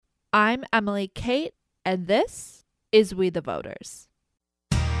I'm Emily Kate, and this is We the Voters.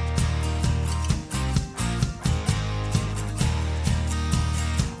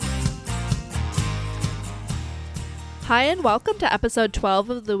 Hi, and welcome to episode 12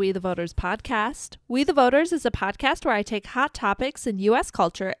 of the We the Voters podcast. We the Voters is a podcast where I take hot topics in U.S.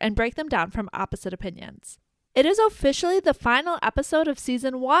 culture and break them down from opposite opinions. It is officially the final episode of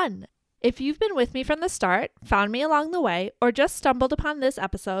season 1. If you've been with me from the start, found me along the way, or just stumbled upon this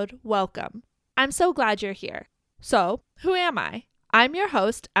episode, welcome. I'm so glad you're here. So, who am I? I'm your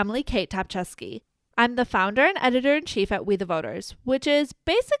host, Emily Kate Topcheski. I'm the founder and editor-in-chief at We the Voters, which is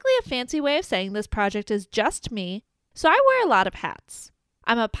basically a fancy way of saying this project is just me, so I wear a lot of hats.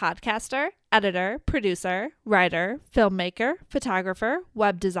 I'm a podcaster, editor, producer, writer, filmmaker, photographer,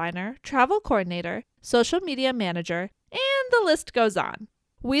 web designer, travel coordinator, social media manager, and the list goes on.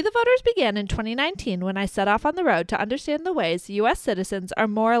 We the Voters began in 2019 when I set off on the road to understand the ways U.S. citizens are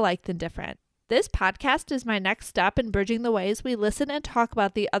more alike than different. This podcast is my next step in bridging the ways we listen and talk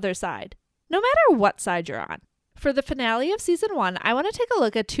about the other side, no matter what side you're on. For the finale of season 1, I want to take a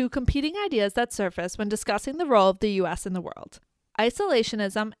look at two competing ideas that surface when discussing the role of the U.S. in the world: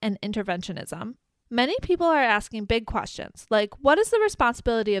 isolationism and interventionism. Many people are asking big questions, like what is the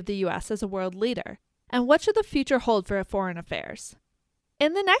responsibility of the U.S. as a world leader, and what should the future hold for foreign affairs?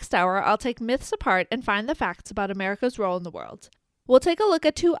 In the next hour, I'll take myths apart and find the facts about America's role in the world. We'll take a look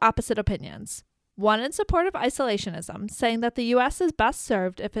at two opposite opinions. One in support of isolationism, saying that the U.S. is best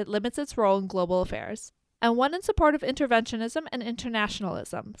served if it limits its role in global affairs, and one in support of interventionism and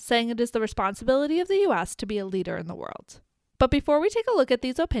internationalism, saying it is the responsibility of the U.S. to be a leader in the world. But before we take a look at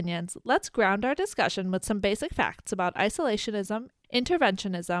these opinions, let's ground our discussion with some basic facts about isolationism,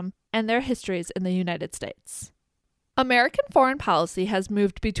 interventionism, and their histories in the United States. American foreign policy has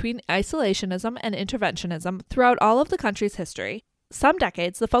moved between isolationism and interventionism throughout all of the country's history. Some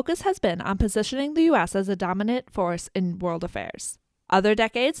decades, the focus has been on positioning the U.S. as a dominant force in world affairs. Other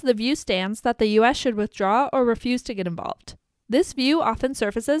decades, the view stands that the U.S. should withdraw or refuse to get involved. This view often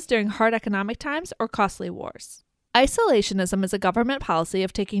surfaces during hard economic times or costly wars. Isolationism is a government policy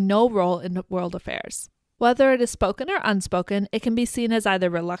of taking no role in world affairs. Whether it is spoken or unspoken, it can be seen as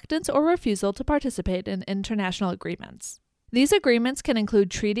either reluctance or refusal to participate in international agreements. These agreements can include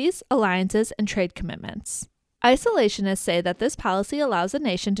treaties, alliances, and trade commitments. Isolationists say that this policy allows a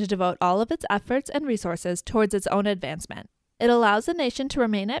nation to devote all of its efforts and resources towards its own advancement. It allows a nation to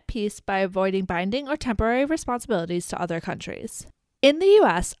remain at peace by avoiding binding or temporary responsibilities to other countries. In the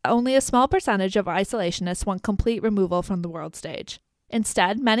U.S., only a small percentage of isolationists want complete removal from the world stage.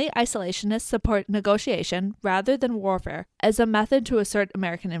 Instead, many isolationists support negotiation rather than warfare as a method to assert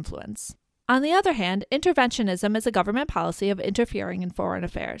American influence. On the other hand, interventionism is a government policy of interfering in foreign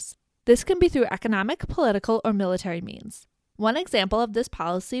affairs. This can be through economic, political, or military means. One example of this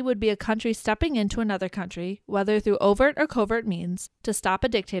policy would be a country stepping into another country, whether through overt or covert means, to stop a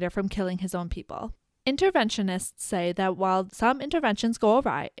dictator from killing his own people. Interventionists say that while some interventions go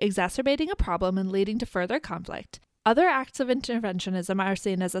awry, exacerbating a problem and leading to further conflict, other acts of interventionism are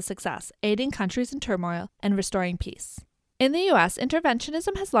seen as a success, aiding countries in turmoil and restoring peace. In the U.S.,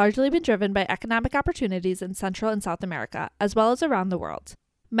 interventionism has largely been driven by economic opportunities in Central and South America, as well as around the world.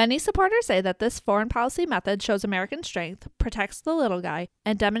 Many supporters say that this foreign policy method shows American strength, protects the little guy,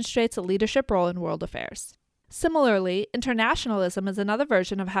 and demonstrates a leadership role in world affairs. Similarly, internationalism is another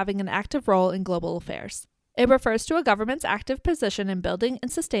version of having an active role in global affairs. It refers to a government's active position in building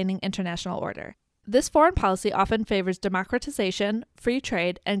and sustaining international order. This foreign policy often favors democratization, free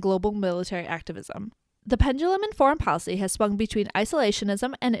trade, and global military activism. The pendulum in foreign policy has swung between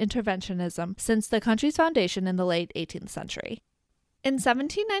isolationism and interventionism since the country's foundation in the late 18th century. In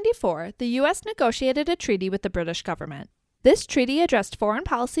 1794, the U.S. negotiated a treaty with the British government. This treaty addressed foreign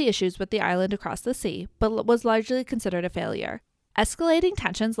policy issues with the island across the sea, but was largely considered a failure. Escalating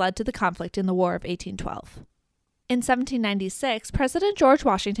tensions led to the conflict in the War of 1812. In 1796, President George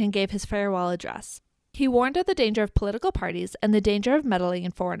Washington gave his farewell address. He warned of the danger of political parties and the danger of meddling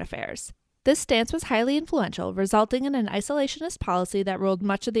in foreign affairs. This stance was highly influential, resulting in an isolationist policy that ruled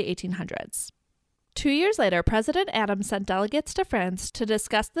much of the 1800s. 2 years later, President Adams sent delegates to France to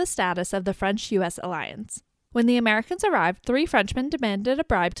discuss the status of the French-U.S. alliance. When the Americans arrived, 3 Frenchmen demanded a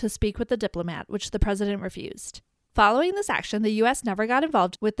bribe to speak with the diplomat, which the president refused. Following this action, the U.S. never got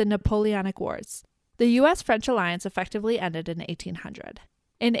involved with the Napoleonic Wars. The U.S.-French alliance effectively ended in 1800.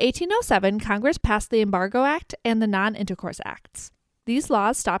 In 1807, Congress passed the Embargo Act and the Non-Intercourse Acts. These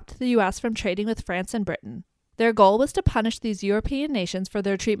laws stopped the U.S. from trading with France and Britain. Their goal was to punish these European nations for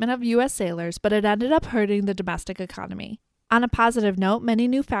their treatment of U.S. sailors, but it ended up hurting the domestic economy. On a positive note, many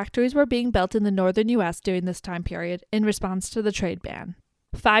new factories were being built in the northern U.S. during this time period in response to the trade ban.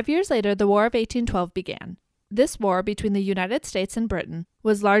 5 years later, the War of 1812 began. This war between the United States and Britain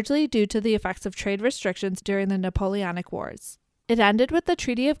was largely due to the effects of trade restrictions during the Napoleonic Wars. It ended with the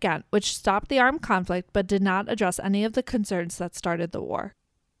Treaty of Ghent, which stopped the armed conflict but did not address any of the concerns that started the war.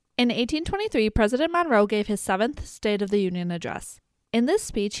 In 1823, President Monroe gave his 7th State of the Union address. In this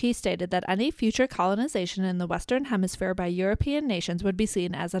speech, he stated that any future colonization in the Western Hemisphere by European nations would be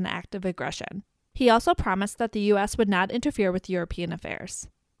seen as an act of aggression. He also promised that the U.S. would not interfere with European affairs.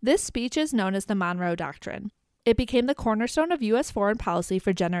 This speech is known as the Monroe Doctrine. It became the cornerstone of U.S. foreign policy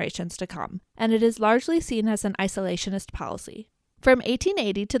for generations to come, and it is largely seen as an isolationist policy. From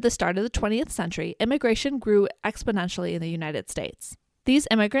 1880 to the start of the 20th century, immigration grew exponentially in the United States. These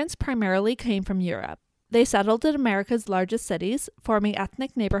immigrants primarily came from Europe. They settled in America's largest cities, forming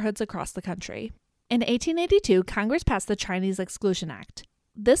ethnic neighborhoods across the country. In 1882, Congress passed the Chinese Exclusion Act.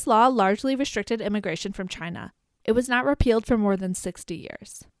 This law largely restricted immigration from China. It was not repealed for more than 60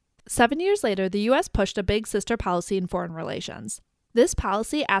 years. 7 years later, the U.S. pushed a big sister policy in foreign relations. This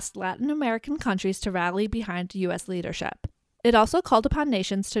policy asked Latin American countries to rally behind U.S. leadership. It also called upon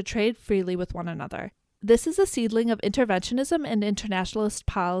nations to trade freely with one another. This is a seedling of interventionism and internationalist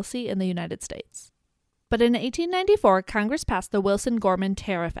policy in the United States. But in 1894, Congress passed the Wilson-Gorman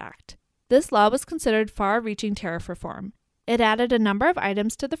Tariff Act. This law was considered far-reaching tariff reform. It added a number of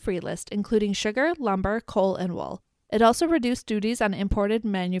items to the free list, including sugar, lumber, coal, and wool. It also reduced duties on imported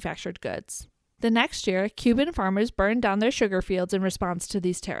manufactured goods. The next year, Cuban farmers burned down their sugar fields in response to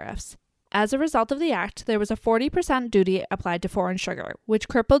these tariffs. As a result of the act, there was a 40% duty applied to foreign sugar, which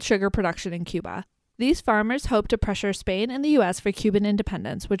crippled sugar production in Cuba. These farmers hoped to pressure Spain and the U.S. for Cuban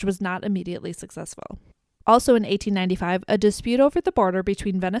independence, which was not immediately successful. Also in 1895, a dispute over the border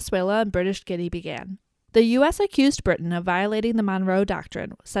between Venezuela and British Guinea began. The U.S. accused Britain of violating the Monroe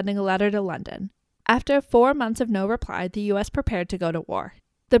Doctrine, sending a letter to London. After 4 months of no reply, the U.S. prepared to go to war.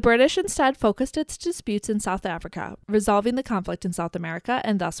 The British instead focused its disputes in South Africa, resolving the conflict in South America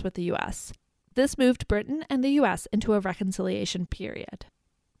and thus with the U.S. This moved Britain and the U.S. into a reconciliation period.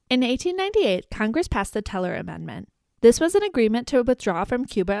 In 1898, Congress passed the Teller Amendment. This was an agreement to withdraw from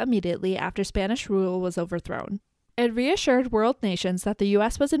Cuba immediately after Spanish rule was overthrown. It reassured world nations that the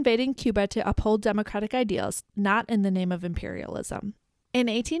U.S. was invading Cuba to uphold democratic ideals, not in the name of imperialism. In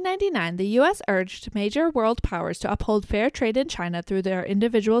 1899, the U.S. urged major world powers to uphold fair trade in China through their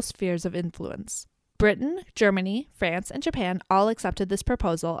individual spheres of influence. Britain, Germany, France, and Japan all accepted this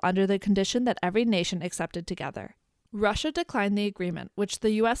proposal under the condition that every nation accepted together. Russia declined the agreement, which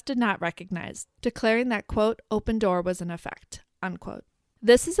the U.S. did not recognize, declaring that, quote, open door was in effect, unquote.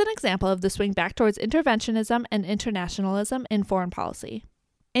 This is an example of the swing back towards interventionism and internationalism in foreign policy.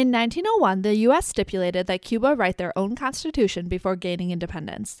 In 1901, the U.S. stipulated that Cuba write their own constitution before gaining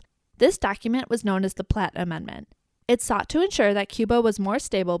independence. This document was known as the Platt Amendment. It sought to ensure that Cuba was more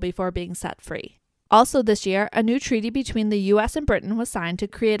stable before being set free. Also this year, a new treaty between the U.S. and Britain was signed to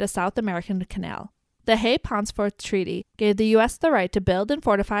create a South American canal. The Hay-Paunceforth Treaty gave the U.S. the right to build and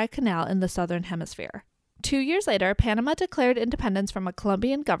fortify a canal in the southern hemisphere. 2 years later, Panama declared independence from a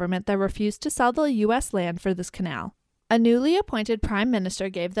Colombian government that refused to sell the U.S. land for this canal. A newly appointed prime minister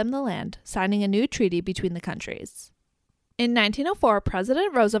gave them the land, signing a new treaty between the countries. In 1904,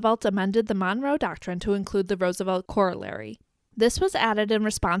 President Roosevelt amended the Monroe Doctrine to include the Roosevelt Corollary. This was added in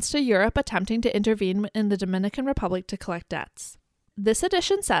response to Europe attempting to intervene in the Dominican Republic to collect debts. This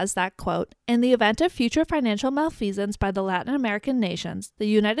edition says that, quote, in the event of future financial malfeasance by the Latin American nations, the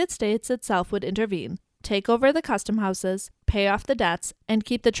United States itself would intervene, take over the custom houses, pay off the debts, and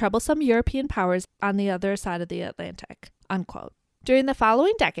keep the troublesome European powers on the other side of the Atlantic, unquote. During the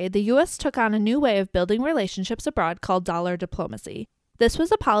following decade, the U.S. took on a new way of building relationships abroad called dollar diplomacy. This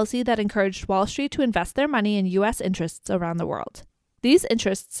was a policy that encouraged Wall Street to invest their money in U.S. interests around the world. These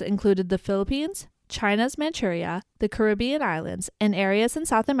interests included the Philippines, China's Manchuria, the Caribbean islands, and areas in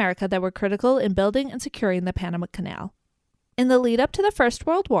South America that were critical in building and securing the Panama Canal. In the lead-up to the First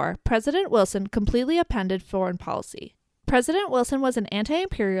World War, President Wilson completely upended foreign policy. President Wilson was an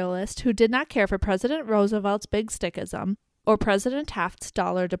anti-imperialist who did not care for President Roosevelt's big stickism or President Taft's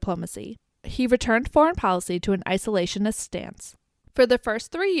dollar diplomacy. He returned foreign policy to an isolationist stance. For the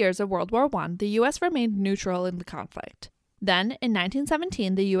first 3 years of World War I, the U.S. remained neutral in the conflict. Then, in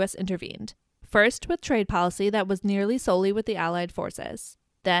 1917, the U.S. intervened. First with trade policy that was nearly solely with the Allied forces.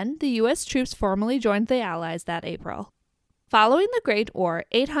 Then, the U.S. troops formally joined the Allies that April. Following the Great War,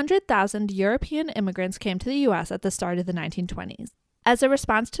 800,000 European immigrants came to the U.S. at the start of the 1920s. As a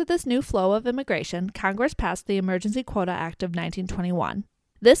response to this new flow of immigration, Congress passed the Emergency Quota Act of 1921.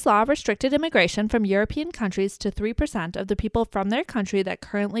 This law restricted immigration from European countries to 3% of the people from their country that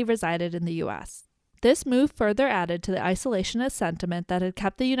currently resided in the U.S. This move further added to the isolationist sentiment that had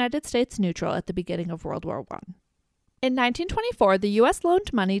kept the United States neutral at the beginning of World War I. In 1924, the U.S.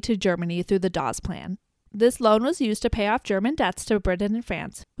 loaned money to Germany through the Dawes Plan. This loan was used to pay off German debts to Britain and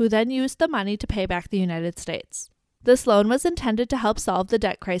France, who then used the money to pay back the United States. This loan was intended to help solve the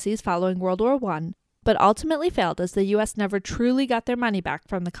debt crises following World War I, but ultimately failed as the U.S. never truly got their money back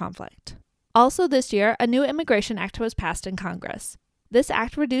from the conflict. Also this year, a new Immigration Act was passed in Congress. This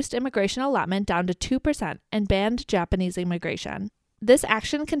act reduced immigration allotment down to 2% and banned Japanese immigration. This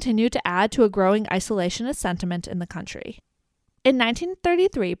action continued to add to a growing isolationist sentiment in the country. In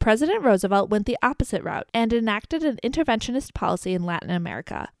 1933, President Roosevelt went the opposite route and enacted an interventionist policy in Latin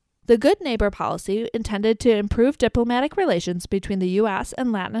America. The Good Neighbor policy intended to improve diplomatic relations between the U.S.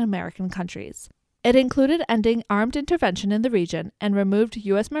 and Latin American countries. It included ending armed intervention in the region and removed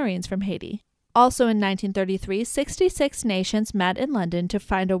U.S. Marines from Haiti. Also in 1933, 66 nations met in London to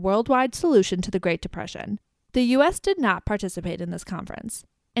find a worldwide solution to the Great Depression. The U.S. did not participate in this conference.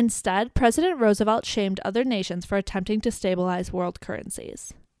 Instead, President Roosevelt shamed other nations for attempting to stabilize world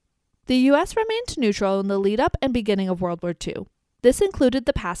currencies. The U.S. remained neutral in the lead-up and beginning of World War II. This included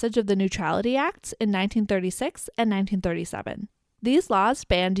the passage of the Neutrality Acts in 1936 and 1937. These laws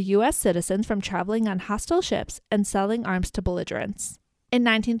banned U.S. citizens from traveling on hostile ships and selling arms to belligerents. In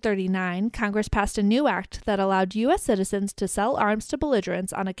 1939, Congress passed a new act that allowed U.S. citizens to sell arms to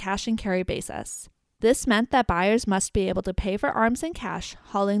belligerents on a cash-and-carry basis. This meant that buyers must be able to pay for arms in cash,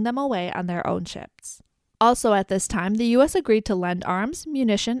 hauling them away on their own ships. Also at this time, the U.S. agreed to lend arms,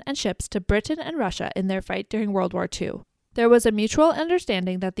 munition, and ships to Britain and Russia in their fight during World War II. There was a mutual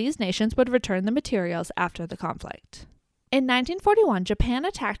understanding that these nations would return the materials after the conflict. In 1941, Japan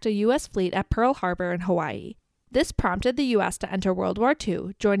attacked a U.S. fleet at Pearl Harbor in Hawaii. This prompted the U.S. to enter World War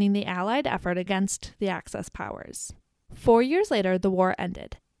II, joining the Allied effort against the Axis powers. 4 years later, the war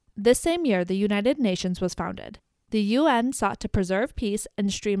ended. This same year, the United Nations was founded. The UN sought to preserve peace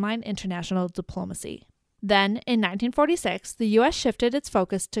and streamline international diplomacy. Then, in 1946, the U.S. shifted its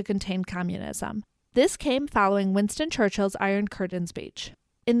focus to contain communism. This came following Winston Churchill's Iron Curtain speech.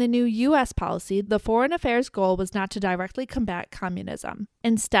 In the new U.S. policy, the foreign affairs goal was not to directly combat communism.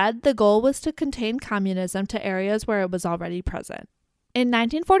 Instead, the goal was to contain communism to areas where it was already present. In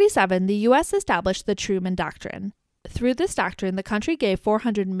 1947, the U.S. established the Truman Doctrine. Through this doctrine, the country gave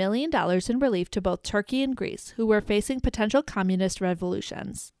 $400 million in relief to both Turkey and Greece, who were facing potential communist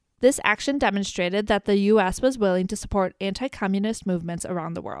revolutions. This action demonstrated that the U.S. was willing to support anti-communist movements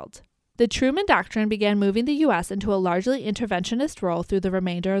around the world. The Truman Doctrine began moving the U.S. into a largely interventionist role through the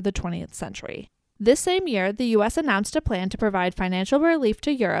remainder of the 20th century. This same year, the U.S. announced a plan to provide financial relief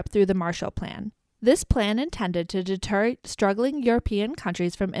to Europe through the Marshall Plan. This plan intended to deter struggling European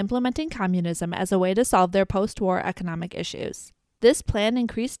countries from implementing communism as a way to solve their post-war economic issues. This plan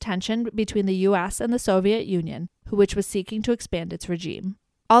increased tension between the U.S. and the Soviet Union, which was seeking to expand its regime.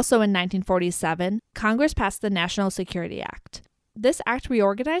 Also in 1947, Congress passed the National Security Act. This act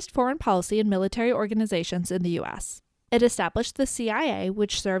reorganized foreign policy and military organizations in the U.S. It established the CIA,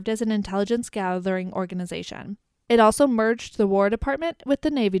 which served as an intelligence gathering organization. It also merged the War Department with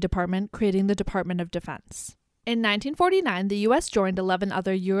the Navy Department, creating the Department of Defense. In 1949, the U.S. joined 11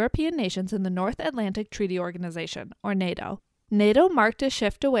 other European nations in the North Atlantic Treaty Organization, or NATO. NATO marked a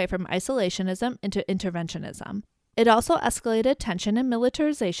shift away from isolationism into interventionism. It also escalated tension and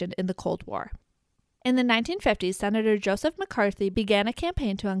militarization in the Cold War. In the 1950s, Senator Joseph McCarthy began a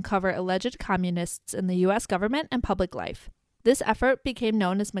campaign to uncover alleged communists in the U.S. government and public life. This effort became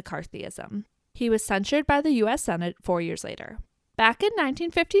known as McCarthyism. He was censured by the U.S. Senate 4 years later. Back in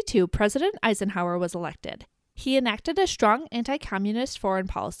 1952, President Eisenhower was elected. He enacted a strong anti-communist foreign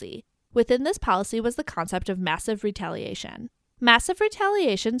policy. Within this policy was the concept of massive retaliation. Massive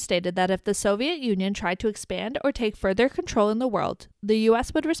retaliation stated that if the Soviet Union tried to expand or take further control in the world, the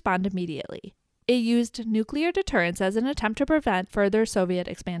U.S. would respond immediately. It used nuclear deterrence as an attempt to prevent further Soviet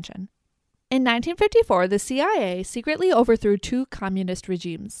expansion. In 1954, the CIA secretly overthrew 2 communist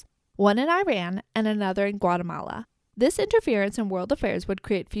regimes, one in Iran and another in Guatemala. This interference in world affairs would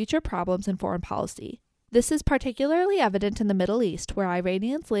create future problems in foreign policy. This is particularly evident in the Middle East, where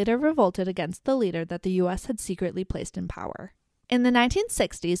Iranians later revolted against the leader that the U.S. had secretly placed in power. In the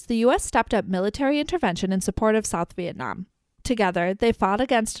 1960s, the U.S. stepped up military intervention in support of South Vietnam. Together, they fought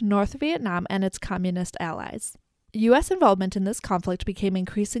against North Vietnam and its communist allies. U.S. involvement in this conflict became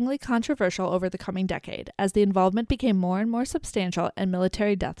increasingly controversial over the coming decade, as the involvement became more and more substantial and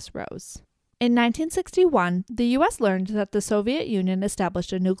military deaths rose. In 1961, the U.S. learned that the Soviet Union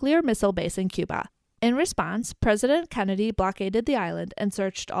established a nuclear missile base in Cuba. In response, President Kennedy blockaded the island and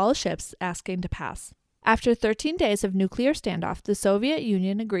searched all ships asking to pass. After 13 days of nuclear standoff, the Soviet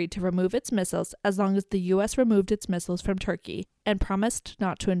Union agreed to remove its missiles as long as the U.S. removed its missiles from Turkey and promised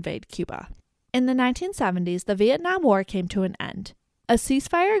not to invade Cuba. In the 1970s, the Vietnam War came to an end. A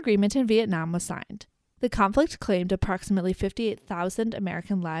ceasefire agreement in Vietnam was signed. The conflict claimed approximately 58,000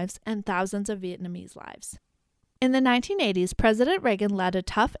 American lives and thousands of Vietnamese lives. In the 1980s, President Reagan led a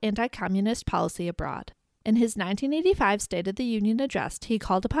tough anti-communist policy abroad. In his 1985 State of the Union address, he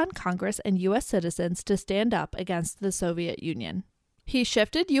called upon Congress and U.S. citizens to stand up against the Soviet Union. He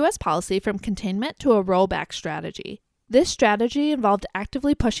shifted U.S. policy from containment to a rollback strategy. This strategy involved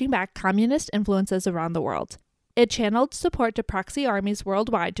actively pushing back communist influences around the world. It channeled support to proxy armies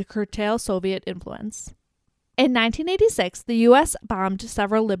worldwide to curtail Soviet influence. In 1986, the U.S. bombed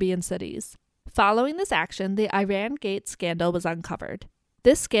several Libyan cities. Following this action, the Iran Gate scandal was uncovered.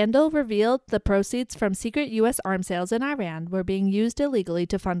 This scandal revealed the proceeds from secret U.S. arms sales in Iran were being used illegally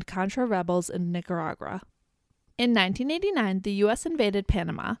to fund Contra rebels in Nicaragua. In 1989, the U.S. invaded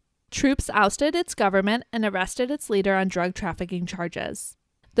Panama. Troops ousted its government and arrested its leader on drug trafficking charges.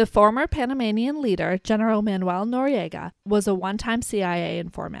 The former Panamanian leader, General Manuel Noriega, was a one-time CIA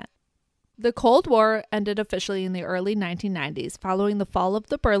informant. The Cold War ended officially in the early 1990s, following the fall of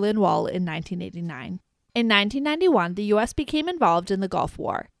the Berlin Wall in 1989. In 1991, the U.S. became involved in the Gulf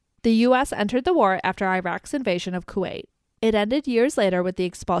War. The U.S. entered the war after Iraq's invasion of Kuwait. It ended years later with the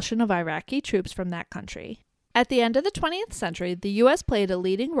expulsion of Iraqi troops from that country. At the end of the 20th century, the U.S. played a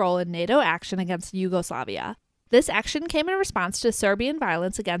leading role in NATO action against Yugoslavia. This action came in response to Serbian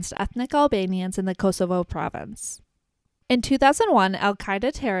violence against ethnic Albanians in the Kosovo province. In 2001,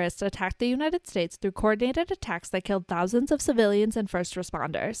 al-Qaeda terrorists attacked the United States through coordinated attacks that killed thousands of civilians and first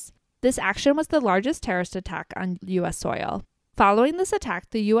responders. This action was the largest terrorist attack on U.S. soil. Following this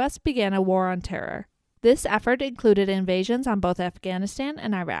attack, the U.S. began a war on terror. This effort included invasions on both Afghanistan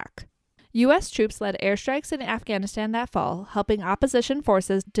and Iraq. U.S. troops led airstrikes in Afghanistan that fall, helping opposition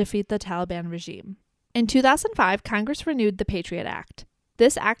forces defeat the Taliban regime. In 2005, Congress renewed the Patriot Act.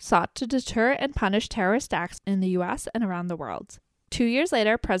 This act sought to deter and punish terrorist acts in the U.S. and around the world. 2 years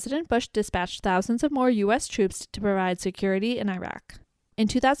later, President Bush dispatched thousands of more U.S. troops to provide security in Iraq. In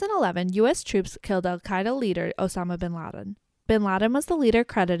 2011, U.S. troops killed al-Qaeda leader Osama bin Laden. Bin Laden was the leader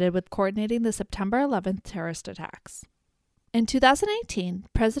credited with coordinating the September 11th terrorist attacks. In 2018,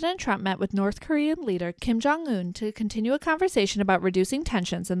 President Trump met with North Korean leader Kim Jong-un to continue a conversation about reducing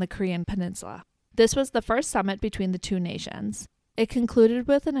tensions in the Korean Peninsula. This was the first summit between the two nations. It concluded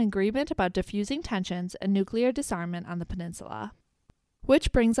with an agreement about diffusing tensions and nuclear disarmament on the peninsula.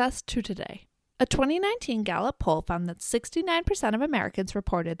 Which brings us to today. A 2019 Gallup poll found that 69% of Americans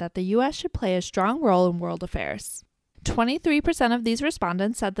reported that the U.S. should play a strong role in world affairs. 23% of these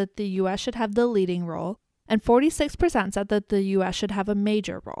respondents said that the U.S. should have the leading role, and 46% said that the U.S. should have a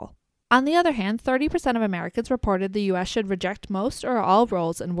major role. On the other hand, 30% of Americans reported the U.S. should reject most or all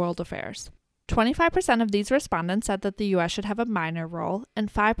roles in world affairs. 25% of these respondents said that the U.S. should have a minor role,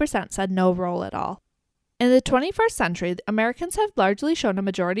 and 5% said no role at all. In the 21st century, Americans have largely shown a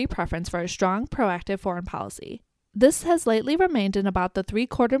majority preference for a strong, proactive foreign policy. This has lately remained in about the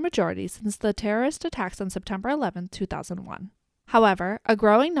three-quarter majority since the terrorist attacks on September 11, 2001. However, a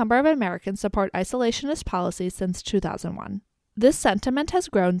growing number of Americans support isolationist policies since 2001. This sentiment has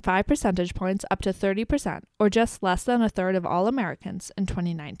grown 5 percentage points up to 30%, or just less than a third of all Americans in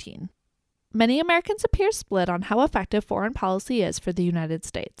 2019. Many Americans appear split on how effective foreign policy is for the United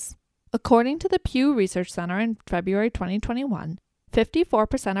States. According to the Pew Research Center in February 2021,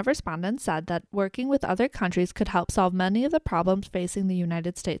 54% of respondents said that working with other countries could help solve many of the problems facing the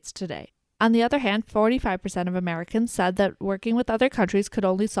United States today. On the other hand, 45% of Americans said that working with other countries could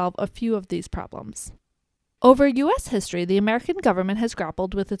only solve a few of these problems. Over U.S. history, the American government has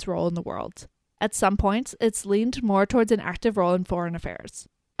grappled with its role in the world. At some points, it's leaned more towards an active role in foreign affairs.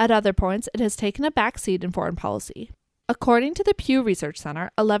 At other points, it has taken a back seat in foreign policy. According to the Pew Research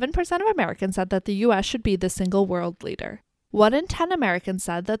Center, 11% of Americans said that the U.S. should be the single world leader. 1 in 10 Americans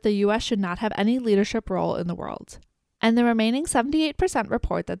said that the U.S. should not have any leadership role in the world. And the remaining 78%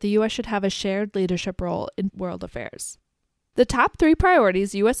 report that the U.S. should have a shared leadership role in world affairs. The top 3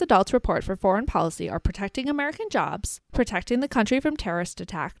 priorities U.S. adults report for foreign policy are protecting American jobs, protecting the country from terrorist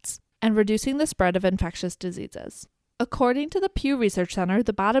attacks, and reducing the spread of infectious diseases. According to the Pew Research Center,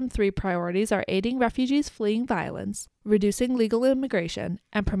 the bottom 3 priorities are aiding refugees fleeing violence, reducing legal immigration,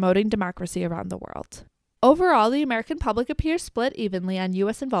 and promoting democracy around the world. Overall, the American public appears split evenly on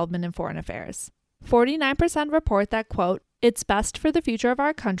U.S. involvement in foreign affairs. 49% report that, quote, it's best for the future of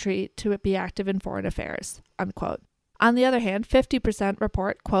our country to be active in foreign affairs, unquote. On the other hand, 50%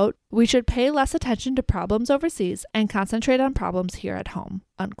 report, quote, we should pay less attention to problems overseas and concentrate on problems here at home,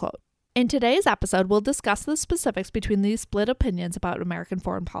 unquote. In today's episode, we'll discuss the specifics between these split opinions about American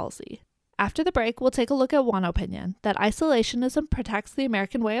foreign policy. After the break, we'll take a look at one opinion, that isolationism protects the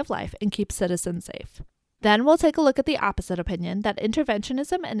American way of life and keeps citizens safe. Then we'll take a look at the opposite opinion, that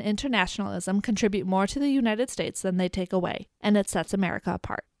interventionism and internationalism contribute more to the United States than they take away, and it sets America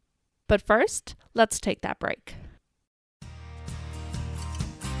apart. But first, let's take that break.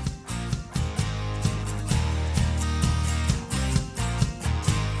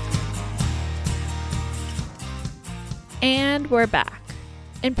 And we're back.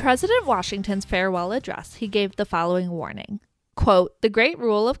 In President Washington's farewell address, he gave the following warning. Quote, "The great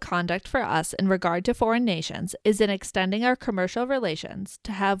rule of conduct for us in regard to foreign nations is in extending our commercial relations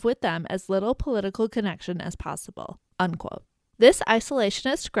to have with them as little political connection as possible." Unquote. This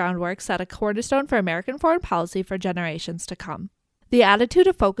isolationist groundwork set a cornerstone for American foreign policy for generations to come. The attitude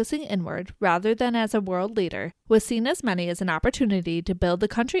of focusing inward, rather than as a world leader, was seen as many as an opportunity to build the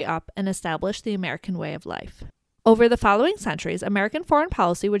country up and establish the American way of life. Over the following centuries, American foreign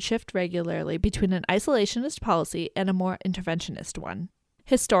policy would shift regularly between an isolationist policy and a more interventionist one.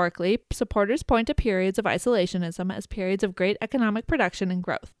 Historically, supporters point to periods of isolationism as periods of great economic production and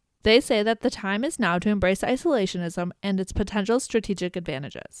growth. They say that the time is now to embrace isolationism and its potential strategic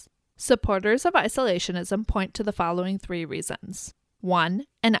advantages. Supporters of isolationism point to the following three reasons. 1.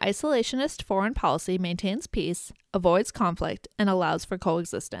 An isolationist foreign policy maintains peace, avoids conflict, and allows for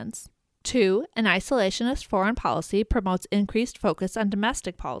coexistence. 2. An isolationist foreign policy promotes increased focus on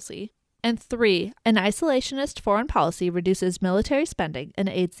domestic policy. And 3. An isolationist foreign policy reduces military spending and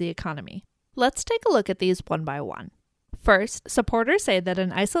aids the economy. Let's take a look at these one by one. First, supporters say that an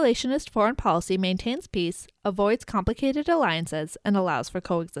isolationist foreign policy maintains peace, avoids complicated alliances, and allows for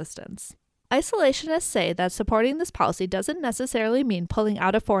coexistence. Isolationists say that supporting this policy doesn't necessarily mean pulling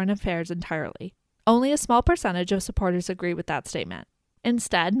out of foreign affairs entirely. Only a small percentage of supporters agree with that statement.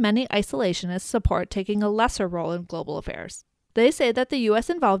 Instead, many isolationists support taking a lesser role in global affairs. They say that the U.S.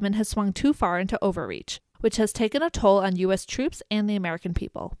 involvement has swung too far into overreach, which has taken a toll on U.S. troops and the American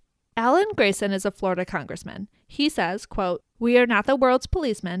people. Alan Grayson is a Florida congressman. He says, quote, "We are not the world's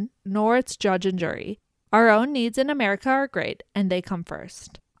policeman, nor its judge and jury. Our own needs in America are great, and they come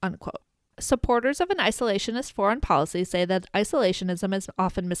first." Unquote. Supporters of an isolationist foreign policy say that isolationism is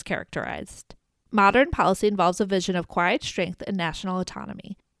often mischaracterized. Modern policy involves a vision of quiet strength and national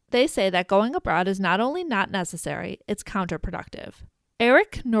autonomy. They say that going abroad is not only not necessary, it's counterproductive.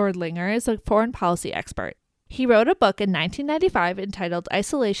 Eric Nordlinger is a foreign policy expert. He wrote a book in 1995 entitled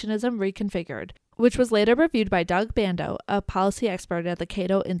Isolationism Reconfigured, which was later reviewed by Doug Bandow, a policy expert at the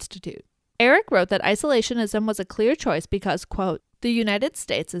Cato Institute. Eric wrote that isolationism was a clear choice because, quote, "The United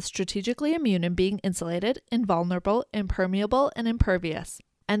States is strategically immune in being insulated, invulnerable, impermeable, and impervious,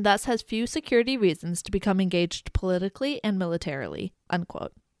 and thus has few security reasons to become engaged politically and militarily."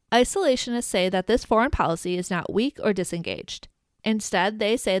 Unquote. Isolationists say that this foreign policy is not weak or disengaged. Instead,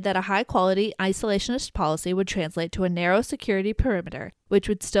 they say that a high-quality isolationist policy would translate to a narrow security perimeter, which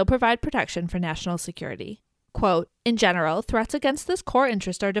would still provide protection for national security. Quote, "In general, threats against this core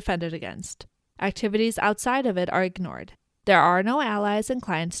interest are defended against. Activities outside of it are ignored. There are no allies and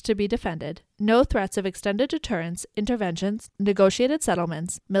clients to be defended, no threats of extended deterrence, interventions, negotiated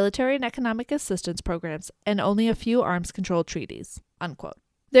settlements, military and economic assistance programs, and only a few arms-control treaties." Unquote.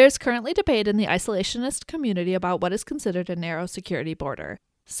 There is currently debate in the isolationist community about what is considered a narrow security border.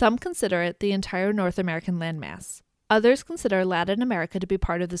 Some consider it the entire North American landmass. Others consider Latin America to be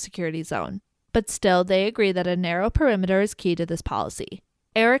part of the security zone. But still, they agree that a narrow perimeter is key to this policy.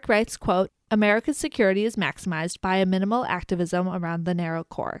 Eric writes, quote, "America's security is maximized by a minimal activism around the narrow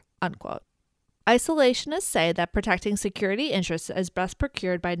core." Unquote. Isolationists say that protecting security interests is best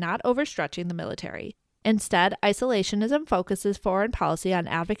procured by not overstretching the military. Instead, isolationism focuses foreign policy on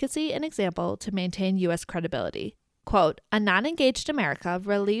advocacy and example to maintain U.S. credibility. Quote, "A non-engaged America,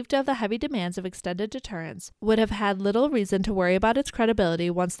 relieved of the heavy demands of extended deterrence, would have had little reason to worry about its credibility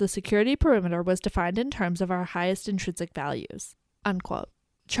once the security perimeter was defined in terms of our highest intrinsic values." Unquote.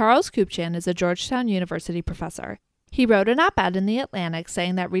 Charles Kupchan is a Georgetown University professor. He wrote an op-ed in The Atlantic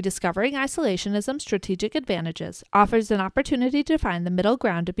saying that rediscovering isolationism's strategic advantages offers an opportunity to find the middle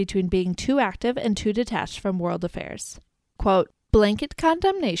ground between being too active and too detached from world affairs. Quote, "Blanket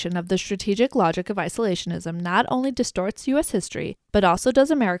condemnation of the strategic logic of isolationism not only distorts U.S. history, but also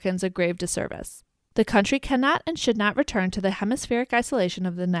does Americans a grave disservice. The country cannot and should not return to the hemispheric isolation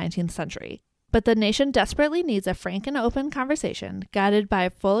of the 19th century. But the nation desperately needs a frank and open conversation, guided by a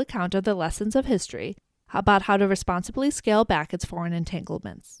full account of the lessons of history, about how to responsibly scale back its foreign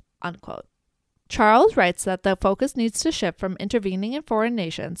entanglements." Unquote. Charles writes that the focus needs to shift from intervening in foreign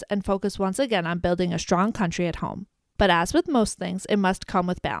nations and focus once again on building a strong country at home. But as with most things, it must come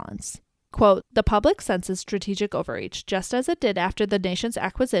with balance. Quote, the public senses strategic overreach, just as it did after the nation's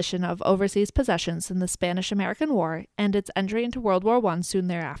acquisition of overseas possessions in the Spanish-American War and its entry into World War I soon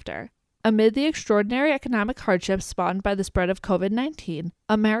thereafter. Amid the extraordinary economic hardships spawned by the spread of COVID-19,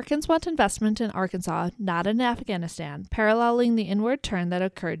 Americans want investment in Arkansas, not in Afghanistan, paralleling the inward turn that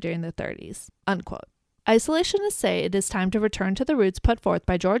occurred during the 30s. Unquote. Isolationists say it is time to return to the roots put forth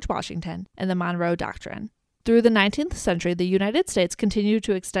by George Washington and the Monroe Doctrine. Through the 19th century, the United States continued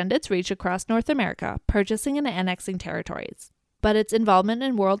to extend its reach across North America, purchasing and annexing territories. But its involvement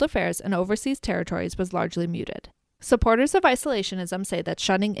in world affairs and overseas territories was largely muted. Supporters of isolationism say that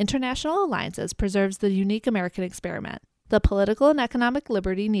shunning international alliances preserves the unique American experiment, the political and economic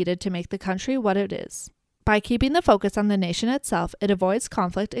liberty needed to make the country what it is. By keeping the focus on the nation itself, it avoids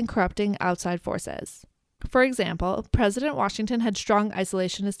conflict and corrupting outside forces. For example, President Washington had strong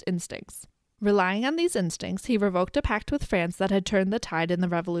isolationist instincts. Relying on these instincts, he revoked a pact with France that had turned the tide in the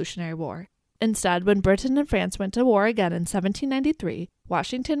Revolutionary War. Instead, when Britain and France went to war again in 1793,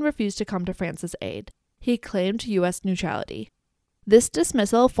 Washington refused to come to France's aid. He claimed U.S. neutrality. This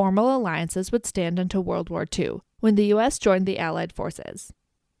dismissal of formal alliances would stand until World War II, when the U.S. joined the Allied forces.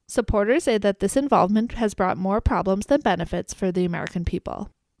 Supporters say that this involvement has brought more problems than benefits for the American people.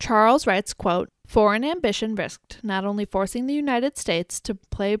 Charles writes, quote, foreign ambition risked not only forcing the United States to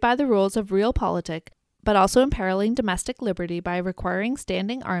play by the rules of realpolitik, but also imperiling domestic liberty by requiring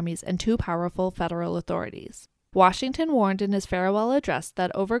standing armies and two powerful federal authorities. Washington warned in his farewell address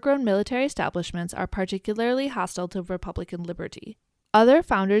that overgrown military establishments are particularly hostile to Republican liberty. Other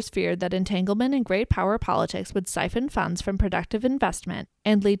founders feared that entanglement in great power politics would siphon funds from productive investment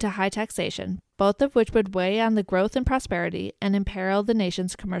and lead to high taxation, both of which would weigh on the growth and prosperity and imperil the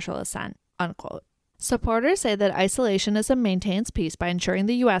nation's commercial ascent. Unquote. Supporters say that isolationism maintains peace by ensuring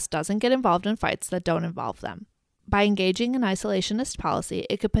the U.S. doesn't get involved in fights that don't involve them. By engaging in isolationist policy,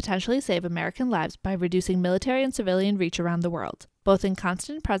 it could potentially save American lives by reducing military and civilian reach around the world, both in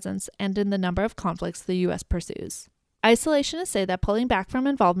constant presence and in the number of conflicts the U.S. pursues. Isolationists say that pulling back from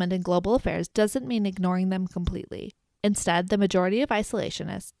involvement in global affairs doesn't mean ignoring them completely. Instead, the majority of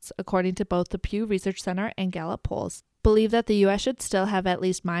isolationists, according to both the Pew Research Center and Gallup polls, believe that the U.S. should still have at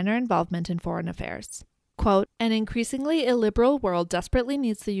least minor involvement in foreign affairs. Quote, an increasingly illiberal world desperately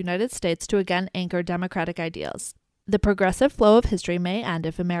needs the United States to again anchor democratic ideals. The progressive flow of history may end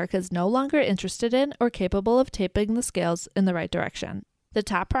if America is no longer interested in or capable of tipping the scales in the right direction. The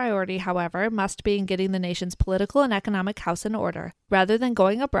top priority, however, must be in getting the nation's political and economic house in order, rather than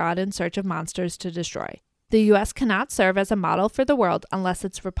going abroad in search of monsters to destroy. The U.S. cannot serve as a model for the world unless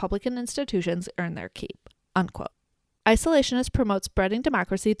its Republican institutions earn their keep. Unquote. Isolationists promote spreading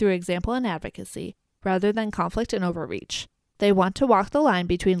democracy through example and advocacy, rather than conflict and overreach. They want to walk the line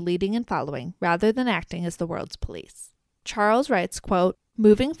between leading and following, rather than acting as the world's police. Charles writes, quote,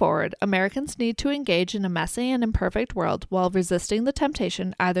 moving forward, Americans need to engage in a messy and imperfect world while resisting the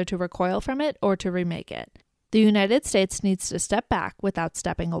temptation either to recoil from it or to remake it. The United States needs to step back without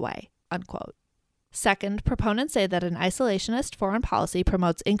stepping away. Unquote. Second, proponents say that an isolationist foreign policy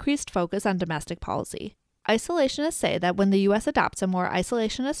promotes increased focus on domestic policy. Isolationists say that when the U.S. adopts a more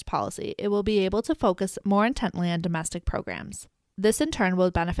isolationist policy, it will be able to focus more intently on domestic programs. This in turn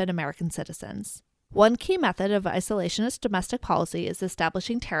will benefit American citizens. One key method of isolationist domestic policy is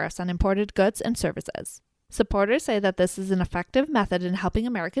establishing tariffs on imported goods and services. Supporters say that this is an effective method in helping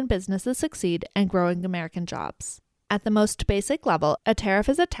American businesses succeed and growing American jobs. At the most basic level, a tariff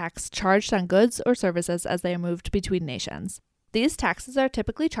is a tax charged on goods or services as they are moved between nations. These taxes are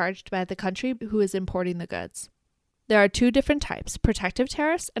typically charged by the country who is importing the goods. There are two different types, protective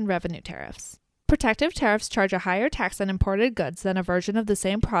tariffs and revenue tariffs. Protective tariffs charge a higher tax on imported goods than a version of the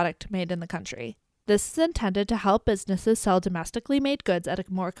same product made in the country. This is intended to help businesses sell domestically made goods at a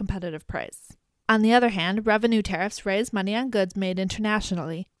more competitive price. On the other hand, revenue tariffs raise money on goods made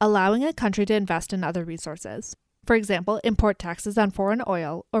internationally, allowing a country to invest in other resources. For example, import taxes on foreign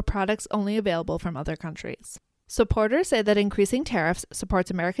oil or products only available from other countries. Supporters say that increasing tariffs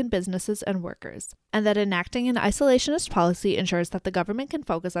supports American businesses and workers, and that enacting an isolationist policy ensures that the government can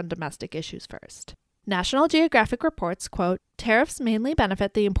focus on domestic issues first. National Geographic reports, quote, tariffs mainly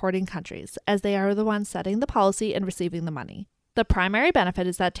benefit the importing countries, as they are the ones setting the policy and receiving the money. The primary benefit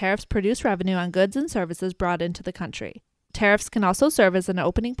is that tariffs produce revenue on goods and services brought into the country. Tariffs can also serve as an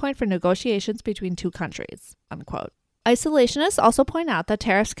opening point for negotiations between two countries, unquote. Isolationists also point out that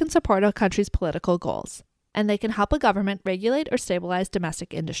tariffs can support a country's political goals, and they can help a government regulate or stabilize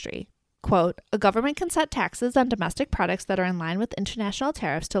domestic industry. Quote, a government can set taxes on domestic products that are in line with international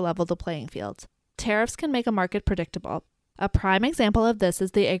tariffs to level the playing field. Tariffs can make a market predictable. A prime example of this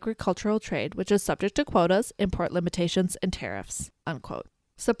is the agricultural trade, which is subject to quotas, import limitations, and tariffs." Unquote.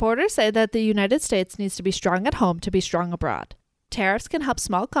 Supporters say that the United States needs to be strong at home to be strong abroad. Tariffs can help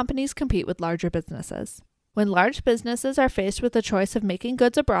small companies compete with larger businesses. When large businesses are faced with the choice of making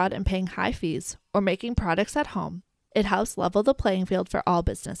goods abroad and paying high fees, or making products at home, it helps level the playing field for all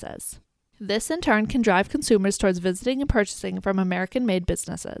businesses. This in turn can drive consumers towards visiting and purchasing from American-made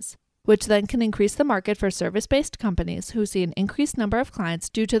businesses, which then can increase the market for service-based companies who see an increased number of clients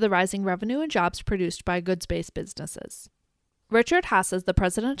due to the rising revenue and jobs produced by goods-based businesses. Richard Haass is the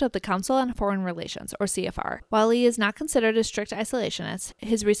president of the Council on Foreign Relations, or CFR. While he is not considered a strict isolationist,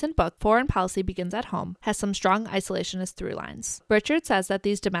 his recent book, Foreign Policy Begins at Home, has some strong isolationist through lines. Richard says that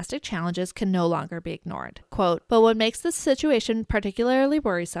these domestic challenges can no longer be ignored. Quote, "But what makes this situation particularly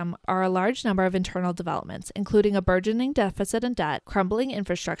worrisome are a large number of internal developments, including a burgeoning deficit and debt, crumbling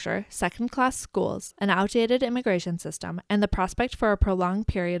infrastructure, second-class schools, an outdated immigration system, and the prospect for a prolonged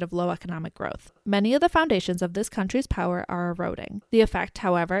period of low economic growth. Many of the foundations of this country's power are eroding. The effect,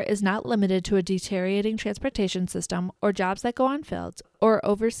 however, is not limited to a deteriorating transportation system or jobs that go unfilled or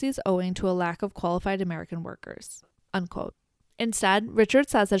overseas owing to a lack of qualified American workers." Unquote. Instead, Richard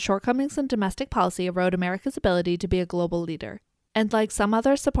says that shortcomings in domestic policy erode America's ability to be a global leader. And like some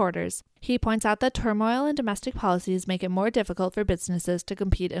other supporters, he points out that turmoil in domestic policies make it more difficult for businesses to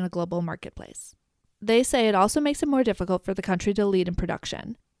compete in a global marketplace. They say it also makes it more difficult for the country to lead in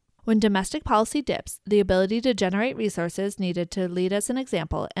production. When domestic policy dips, the ability to generate resources needed to lead as an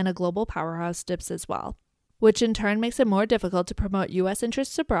example and a global powerhouse dips as well, which in turn makes it more difficult to promote U.S.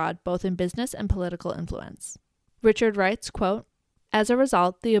 interests abroad, both in business and political influence. Richard writes, quote, "As a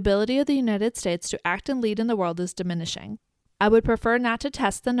result, the ability of the United States to act and lead in the world is diminishing. I would prefer not to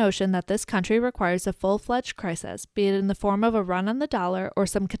test the notion that this country requires a full-fledged crisis, be it in the form of a run on the dollar or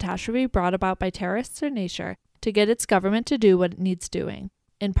some catastrophe brought about by terrorists or nature, to get its government to do what it needs doing.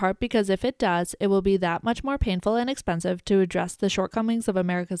 In part because if it does, it will be that much more painful and expensive to address the shortcomings of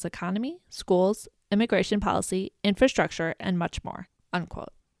America's economy, schools, immigration policy, infrastructure, and much more."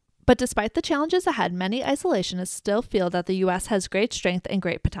 Unquote. But despite the challenges ahead, many isolationists still feel that the U.S. has great strength and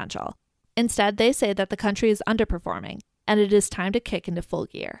great potential. Instead, they say that the country is underperforming, and it is time to kick into full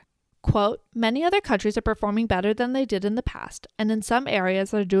gear. Quote, "Many other countries are performing better than they did in the past, and in some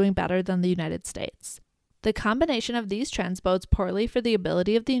areas are doing better than the United States. The combination of these trends bodes poorly for the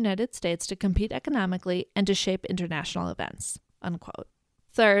ability of the United States to compete economically and to shape international events." Unquote.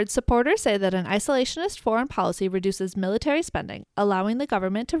 Third, supporters say that an isolationist foreign policy reduces military spending, allowing the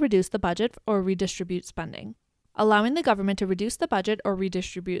government to reduce the budget or redistribute spending. Funds.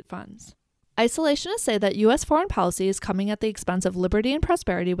 Isolationists say that U.S. foreign policy is coming at the expense of liberty and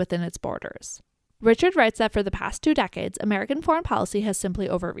prosperity within its borders. Richard writes that for the past 2 decades, American foreign policy has simply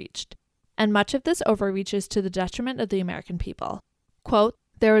overreached, and much of this overreach is to the detriment of the American people. Quote,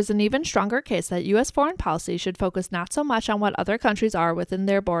 "There is an even stronger case that U.S. foreign policy should focus not so much on what other countries are within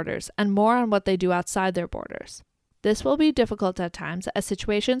their borders and more on what they do outside their borders. This will be difficult at times, as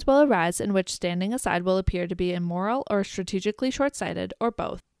situations will arise in which standing aside will appear to be immoral or strategically short-sighted, or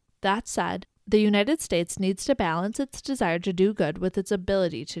both. That said, the United States needs to balance its desire to do good with its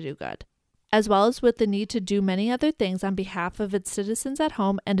ability to do good, as well as with the need to do many other things on behalf of its citizens at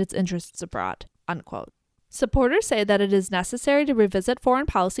home and its interests abroad." Unquote. Supporters say that it is necessary to revisit foreign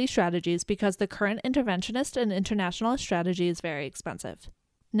policy strategies because the current interventionist and internationalist strategy is very expensive.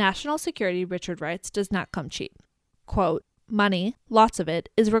 National security, Richard writes, does not come cheap. Quote, "Money, lots of it,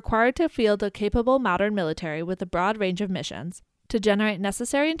 is required to field a capable modern military with a broad range of missions, to generate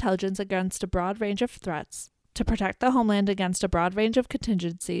necessary intelligence against a broad range of threats, to protect the homeland against a broad range of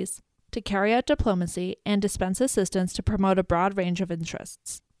contingencies, to carry out diplomacy, and dispense assistance to promote a broad range of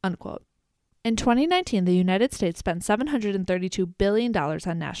interests." Unquote. In 2019, the United States spent $732 billion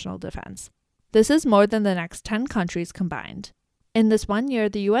on national defense. This is more than the next 10 countries combined. In this 1 year,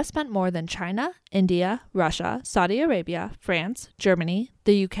 the U.S. spent more than China, India, Russia, Saudi Arabia, France, Germany,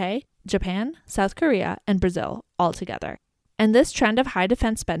 the UK, Japan, South Korea, and Brazil all together. And this trend of high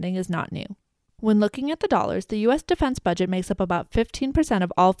defense spending is not new. When looking at the dollars, the U.S. defense budget makes up about 15%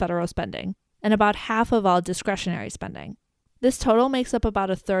 of all federal spending, and about half of all discretionary spending. This total makes up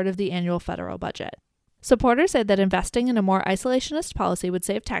about a third of the annual federal budget. Supporters say that investing in a more isolationist policy would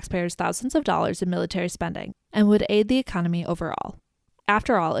save taxpayers thousands of dollars in military spending, and would aid the economy overall.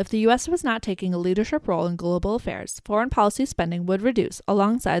 After all, if the U.S. was not taking a leadership role in global affairs, foreign policy spending would reduce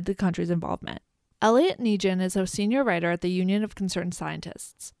alongside the country's involvement. Elliot Nugent is a senior writer at the Union of Concerned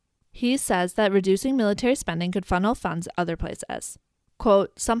Scientists. He says that reducing military spending could funnel funds other places.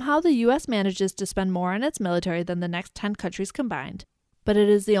 Quote, "Somehow the U.S. manages to spend more on its military than the next 10 countries combined, but it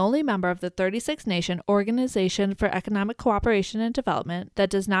is the only member of the 36-nation Organization for Economic Cooperation and Development that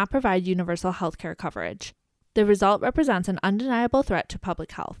does not provide universal health care coverage. The result represents an undeniable threat to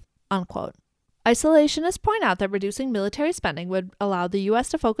public health." Unquote. Isolationists point out that reducing military spending would allow the U.S.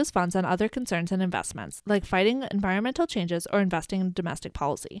 to focus funds on other concerns and investments, like fighting environmental changes or investing in domestic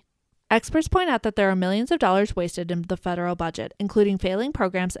policy. Experts point out that there are millions of dollars wasted in the federal budget, including failing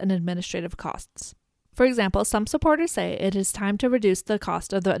programs and administrative costs. For example, some supporters say it is time to reduce the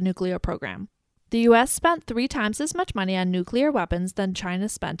cost of the nuclear program. The U.S. spent 3 times as much money on nuclear weapons than China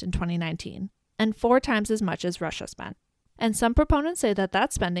spent in 2019, and 4 times as much as Russia spent. And some proponents say that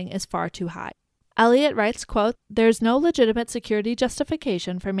that spending is far too high. Elliott writes, quote, "There's no legitimate security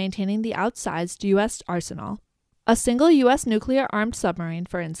justification for maintaining the outsized U.S. arsenal. A single U.S. nuclear-armed submarine,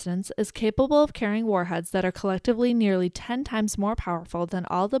 for instance, is capable of carrying warheads that are collectively nearly 10 times more powerful than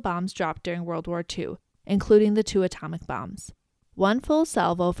all the bombs dropped during World War II, including the 2 atomic bombs. One full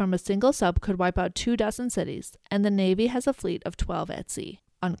salvo from a single sub could wipe out 24 cities, and the Navy has a fleet of 12 at sea."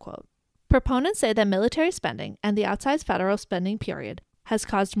 Unquote. Proponents say that military spending and the outsized federal spending period has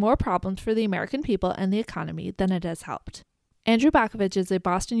caused more problems for the American people and the economy than it has helped. Andrew Bakovich is a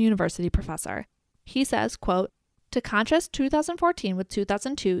Boston University professor. He says, quote, "To contrast 2014 with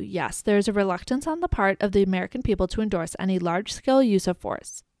 2002, yes, there is a reluctance on the part of the American people to endorse any large-scale use of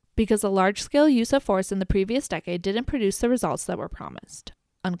force, because a large-scale use of force in the previous decade didn't produce the results that were promised."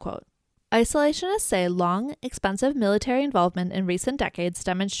 Unquote. Isolationists say long, expensive military involvement in recent decades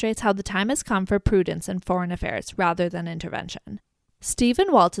demonstrates how the time has come for prudence in foreign affairs rather than intervention.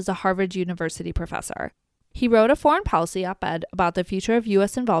 Stephen Waltz is a Harvard University professor. He wrote a foreign policy op-ed about the future of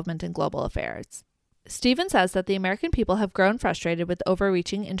U.S. involvement in global affairs. Stephen says that the American people have grown frustrated with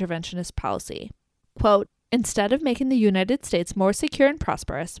overreaching interventionist policy. Quote, "Instead of making the United States more secure and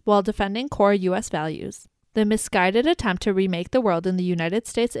prosperous while defending core U.S. values, the misguided attempt to remake the world in the United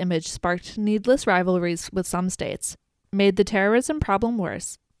States image sparked needless rivalries with some states, made the terrorism problem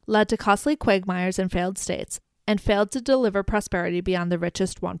worse, led to costly quagmires in failed states, and failed to deliver prosperity beyond the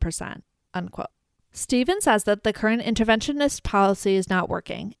richest 1%. Unquote. Stephen says that the current interventionist policy is not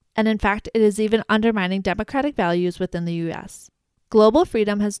working, and in fact it is even undermining democratic values within the U.S. Global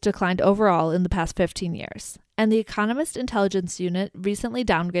freedom has declined overall in the past 15 years, and the Economist Intelligence Unit recently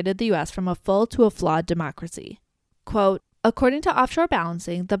downgraded the U.S. from a full to a flawed democracy. Quote, "According to Offshore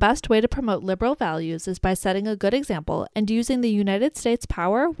Balancing, the best way to promote liberal values is by setting a good example and using the United States'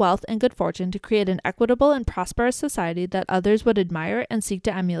 power, wealth, and good fortune to create an equitable and prosperous society that others would admire and seek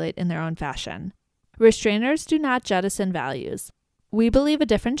to emulate in their own fashion. Restrainers do not jettison values. We believe a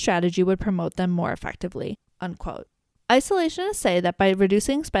different strategy would promote them more effectively." Unquote. Isolationists say that by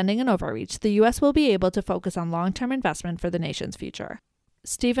reducing spending and overreach, the U.S. will be able to focus on long-term investment for the nation's future.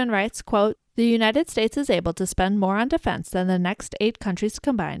 Stephen writes, quote, "The United States is able to spend more on defense than the next 8 countries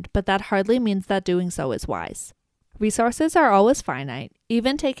combined, but that hardly means that doing so is wise. Resources are always finite,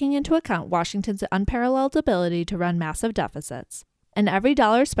 even taking into account Washington's unparalleled ability to run massive deficits. And every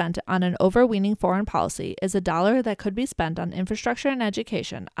dollar spent on an overweening foreign policy is a dollar that could be spent on infrastructure and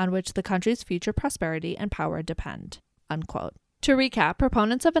education on which the country's future prosperity and power depend." Unquote. To recap,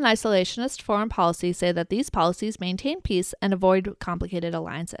 proponents of an isolationist foreign policy say that these policies maintain peace and avoid complicated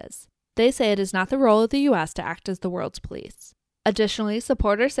alliances. They say it is not the role of the U.S. to act as the world's police. Additionally,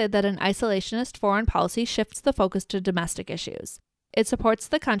 supporters say that an isolationist foreign policy shifts the focus to domestic issues. It supports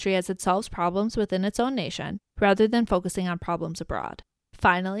the country as it solves problems within its own nation, rather than focusing on problems abroad.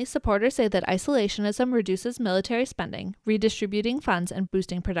 Finally, supporters say that isolationism reduces military spending, redistributing funds and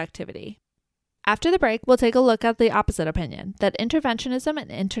boosting productivity. After the break, we'll take a look at the opposite opinion, that interventionism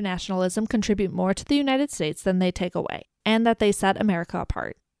and internationalism contribute more to the United States than they take away, and that they set America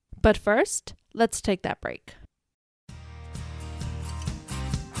apart. But first, let's take that break.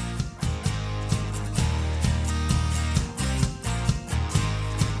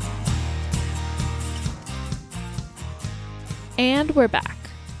 And we're back.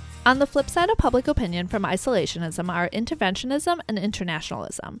 On the flip side of public opinion from isolationism are interventionism and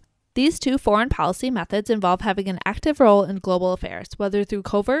internationalism. These two foreign policy methods involve having an active role in global affairs, whether through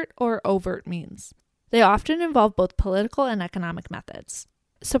covert or overt means. They often involve both political and economic methods.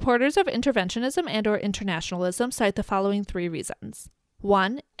 Supporters of interventionism and/or internationalism cite the following 3 reasons.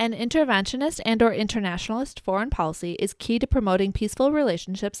 1. An interventionist and/or internationalist foreign policy is key to promoting peaceful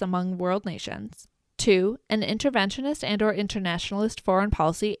relationships among world nations. 2. An interventionist and/or internationalist foreign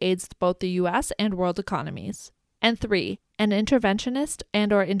policy aids both the U.S. and world economies. And 3. An interventionist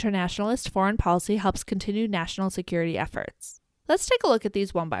and/or internationalist foreign policy helps continue national security efforts. Let's take a look at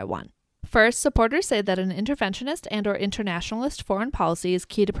these one by one. First, supporters say that an interventionist and/or internationalist foreign policy is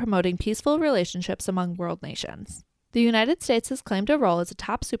key to promoting peaceful relationships among world nations. The United States has claimed a role as a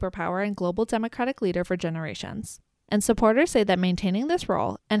top superpower and global democratic leader for generations, and supporters say that maintaining this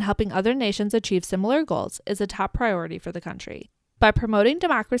role and helping other nations achieve similar goals is a top priority for the country. By promoting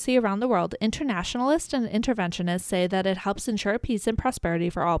democracy around the world, internationalists and interventionists say that it helps ensure peace and prosperity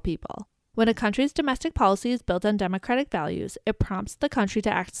for all people. When a country's domestic policy is built on democratic values, it prompts the country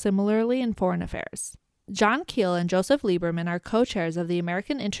to act similarly in foreign affairs. John Keel and Joseph Lieberman are co-chairs of the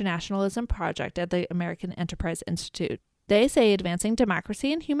American Internationalism Project at the American Enterprise Institute. They say advancing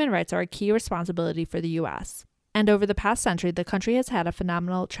democracy and human rights are a key responsibility for the U.S. And over the past century, the country has had a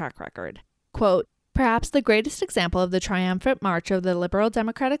phenomenal track record. Quote, perhaps the greatest example of the triumphant march of the liberal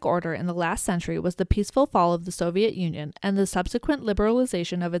democratic order in the last century was the peaceful fall of the Soviet Union and the subsequent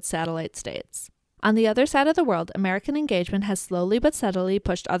liberalization of its satellite states. On the other side of the world, American engagement has slowly but steadily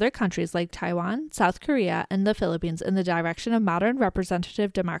pushed other countries like Taiwan, South Korea, and the Philippines in the direction of modern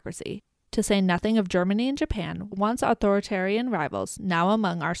representative democracy, to say nothing of Germany and Japan, once authoritarian rivals, now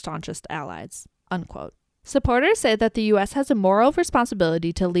among our staunchest allies. Unquote. Supporters say that the U.S. has a moral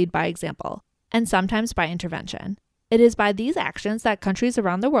responsibility to lead by example, and sometimes by intervention. It is by these actions that countries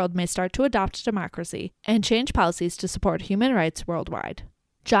around the world may start to adopt democracy and change policies to support human rights worldwide.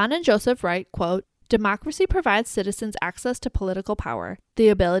 John and Joseph write, quote, democracy provides citizens access to political power, the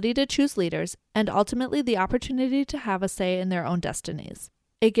ability to choose leaders, and ultimately the opportunity to have a say in their own destinies.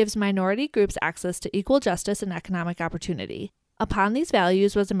 It gives minority groups access to equal justice and economic opportunity. Upon these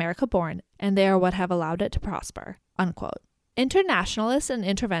values was America born, and they are what have allowed it to prosper. Unquote. Internationalists and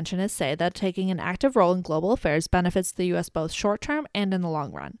interventionists say that taking an active role in global affairs benefits the U.S. both short-term and in the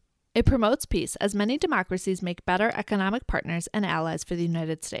long run. It promotes peace, as many democracies make better economic partners and allies for the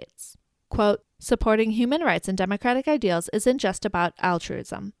United States. Quote, supporting human rights and democratic ideals isn't just about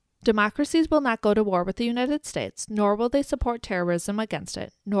altruism. Democracies will not go to war with the United States, nor will they support terrorism against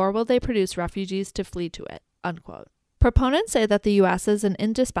it, nor will they produce refugees to flee to it. Unquote. Proponents say that the U.S. is an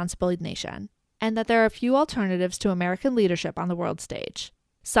indispensable nation, and that there are few alternatives to American leadership on the world stage.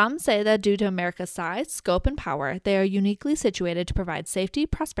 Some say that due to America's size, scope, and power, they are uniquely situated to provide safety,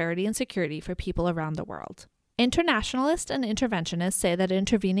 prosperity, and security for people around the world. Internationalists and interventionists say that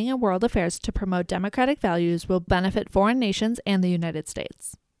intervening in world affairs to promote democratic values will benefit foreign nations and the United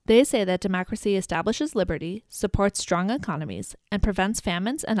States. They say that democracy establishes liberty, supports strong economies, and prevents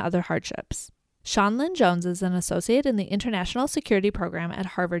famines and other hardships. Sean Lynn Jones is an associate in the International Security Program at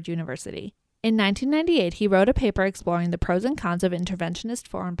Harvard University. In 1998, he wrote a paper exploring the pros and cons of interventionist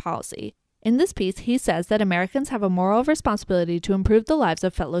foreign policy. In this piece, he says that Americans have a moral responsibility to improve the lives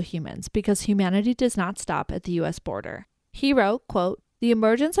of fellow humans because humanity does not stop at the U.S. border. He wrote, quote, the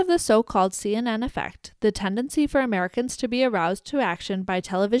emergence of the so-called CNN effect, the tendency for Americans to be aroused to action by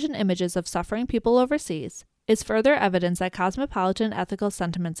television images of suffering people overseas, is further evidence that cosmopolitan ethical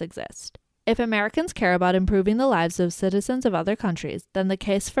sentiments exist. If Americans care about improving the lives of citizens of other countries, then the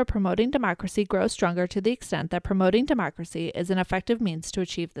case for promoting democracy grows stronger to the extent that promoting democracy is an effective means to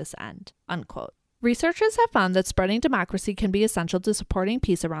achieve this end. Unquote. Researchers have found that spreading democracy can be essential to supporting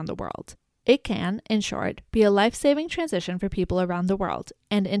peace around the world. It can, in short, be a life-saving transition for people around the world,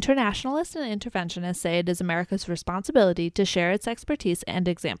 and internationalists and interventionists say it is America's responsibility to share its expertise and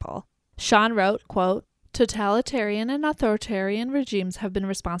example. Sean wrote, quote, totalitarian and authoritarian regimes have been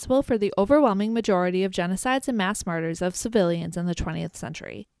responsible for the overwhelming majority of genocides and mass murders of civilians in the 20th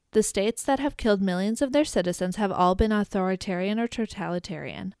century. The states that have killed millions of their citizens have all been authoritarian or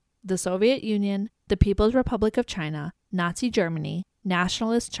totalitarian. The Soviet Union, the People's Republic of China, Nazi Germany,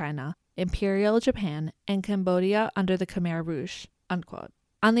 Nationalist China, Imperial Japan, and Cambodia under the Khmer Rouge. Unquote.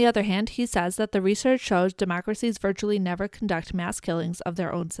 On the other hand, he says that the research shows democracies virtually never conduct mass killings of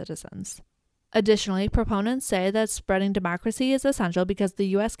their own citizens. Additionally, proponents say that spreading democracy is essential because the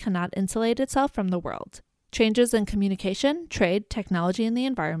U.S. cannot insulate itself from the world. Changes in communication, trade, technology, and the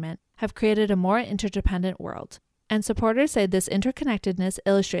environment have created a more interdependent world, and supporters say this interconnectedness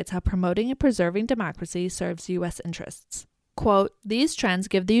illustrates how promoting and preserving democracy serves U.S. interests. Quote, these trends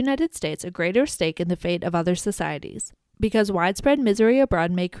give the United States a greater stake in the fate of other societies, because widespread misery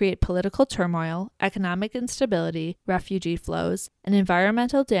abroad may create political turmoil, economic instability, refugee flows, and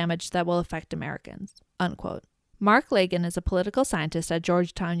environmental damage that will affect Americans. Unquote. Mark Lagan is a political scientist at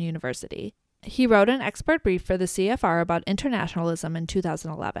Georgetown University. He wrote an expert brief for the CFR about internationalism in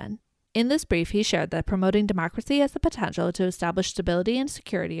 2011. In this brief, he shared that promoting democracy has the potential to establish stability and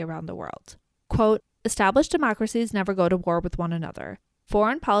security around the world. Quote, established democracies never go to war with one another.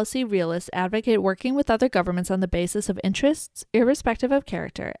 Foreign policy realists advocate working with other governments on the basis of interests, irrespective of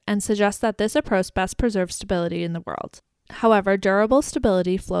character, and suggest that this approach best preserves stability in the world. However, durable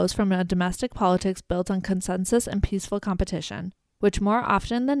stability flows from a domestic politics built on consensus and peaceful competition. which more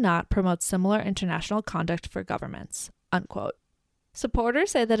often than not promotes similar international conduct for governments," unquote.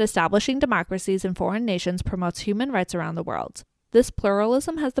 Supporters say that establishing democracies in foreign nations promotes human rights around the world. This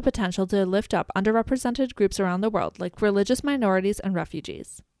pluralism has the potential to lift up underrepresented groups around the world, like religious minorities and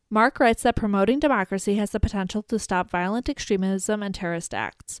refugees. Mark writes that promoting democracy has the potential to stop violent extremism and terrorist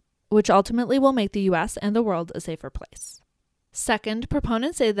acts, which ultimately will make the U.S. and the world a safer place. Second,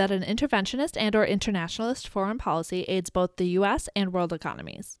 proponents say that an interventionist and/or internationalist foreign policy aids both the U.S. and world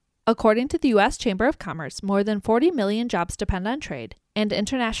economies. According to the U.S. Chamber of Commerce, more than 40 million jobs depend on trade, and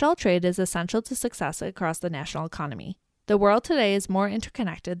international trade is essential to success across the national economy. The world today is more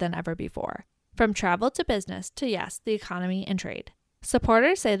interconnected than ever before, from travel to business to, yes, the economy and trade.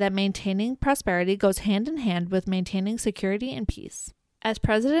 Supporters say that maintaining prosperity goes hand in hand with maintaining security and peace. As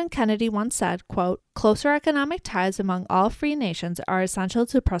President Kennedy once said, quote, "Closer economic ties among all free nations are essential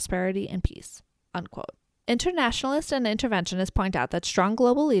to prosperity and peace," unquote. Internationalists and interventionists point out that strong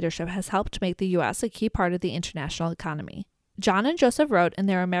global leadership has helped make the U.S. a key part of the international economy. John and Joseph wrote in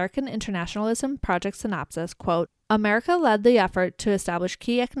their American Internationalism Project synopsis, quote, "America led the effort to establish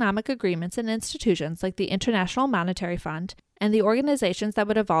key economic agreements and institutions like the International Monetary Fund and the organizations that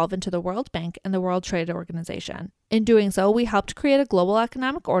would evolve into the World Bank and the World Trade Organization. In doing so, we helped create a global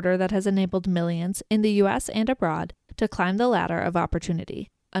economic order that has enabled millions, in the U.S. and abroad, to climb the ladder of opportunity,"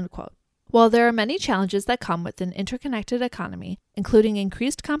 unquote. While there are many challenges that come with an interconnected economy, including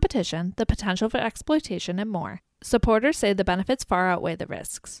increased competition, the potential for exploitation, and more, supporters say the benefits far outweigh the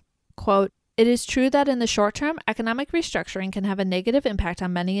risks. Quote, "It is true that in the short term, economic restructuring can have a negative impact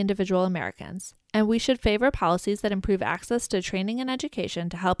on many individual Americans, and we should favor policies that improve access to training and education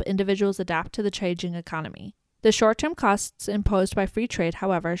to help individuals adapt to the changing economy. The short-term costs imposed by free trade,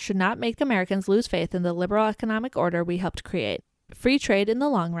 however, should not make Americans lose faith in the liberal economic order we helped create. Free trade in the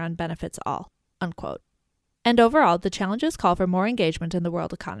long run benefits all," unquote. And overall, the challenges call for more engagement in the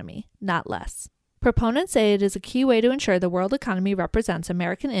world economy, not less. Proponents say it is a key way to ensure the world economy represents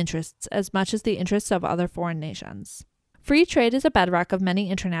American interests as much as the interests of other foreign nations. Free trade is a bedrock of many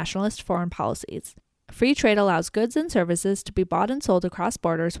internationalist foreign policies. Free trade allows goods and services to be bought and sold across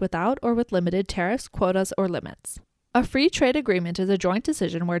borders without or with limited tariffs, quotas, or limits. A free trade agreement is a joint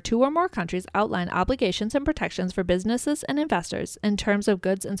decision where two or more countries outline obligations and protections for businesses and investors in terms of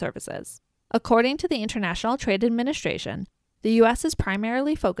goods and services. According to the International Trade Administration, the U.S. is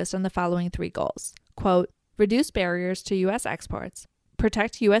primarily focused on the following three goals. Quote, "Reduce barriers to U.S. exports,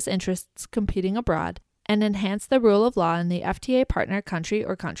 protect U.S. interests competing abroad, and enhance the rule of law in the FTA partner country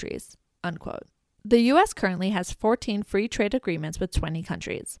or countries," unquote. The U.S. currently has 14 free trade agreements with 20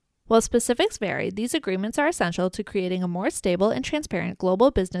 countries. While specifics vary, these agreements are essential to creating a more stable and transparent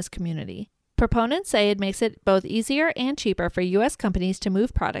global business community. Proponents say it makes it both easier and cheaper for U.S. companies to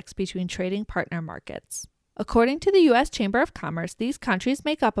move products between trading partner markets. According to the U.S. Chamber of Commerce, these countries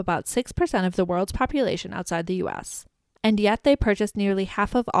make up about 6% of the world's population outside the U.S., and yet they purchase nearly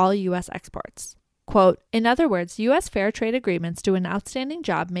half of all U.S. exports. Quote, "In other words, U.S. fair trade agreements do an outstanding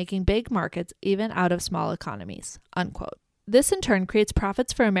job making big markets even out of small economies," unquote. This in turn creates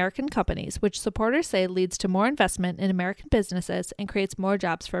profits for American companies, which supporters say leads to more investment in American businesses and creates more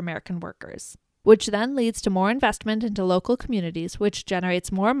jobs for American workers, which then leads to more investment into local communities, which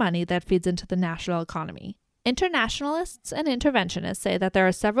generates more money that feeds into the national economy. Internationalists and interventionists say that there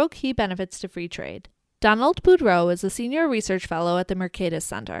are several key benefits to free trade. Donald Boudreau is a senior research fellow at the Mercatus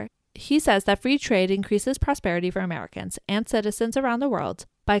Center. He says that free trade increases prosperity for Americans and citizens around the world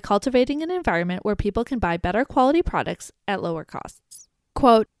by cultivating an environment where people can buy better quality products at lower costs.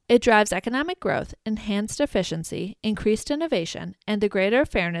 Quote, "It drives economic growth, enhanced efficiency, increased innovation, and the greater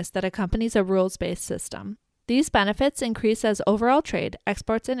fairness that accompanies a rules-based system. These benefits increase as overall trade,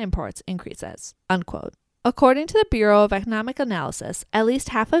 exports, and imports increases," unquote. According to the Bureau of Economic Analysis, at least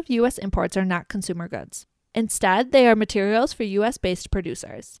half of U.S. imports are not consumer goods. Instead, they are materials for U.S.-based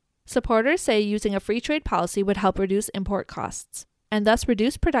producers. Supporters say using a free trade policy would help reduce import costs, and thus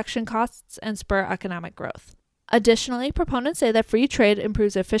reduce production costs and spur economic growth. Additionally, proponents say that free trade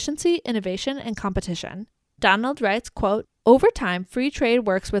improves efficiency, innovation, and competition. Donald writes, quote, "Over time, free trade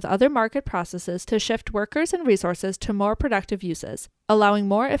works with other market processes to shift workers and resources to more productive uses, allowing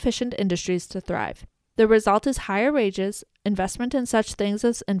more efficient industries to thrive. The result is higher wages, investment in such things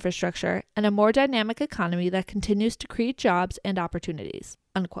as infrastructure, and a more dynamic economy that continues to create jobs and opportunities,"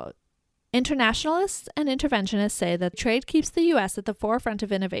 unquote. Internationalists and interventionists say that trade keeps the U.S. at the forefront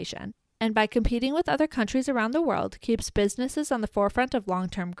of innovation, and by competing with other countries around the world, keeps businesses on the forefront of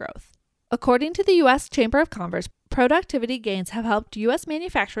long-term growth. According to the U.S. Chamber of Commerce, productivity gains have helped U.S.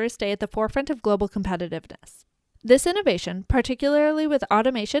 manufacturers stay at the forefront of global competitiveness. This innovation, particularly with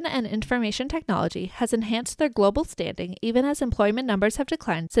automation and information technology, has enhanced their global standing even as employment numbers have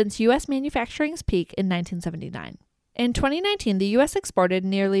declined since U.S. manufacturing's peak in 1979. In 2019, the U.S. exported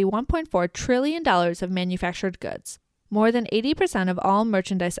nearly $1.4 trillion of manufactured goods, more than 80% of all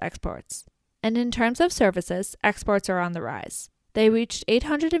merchandise exports. And in terms of services, exports are on the rise. They reached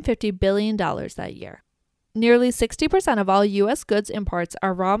 $850 billion that year. Nearly 60% of all U.S. goods imports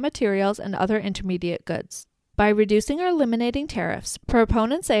are raw materials and other intermediate goods. By reducing or eliminating tariffs,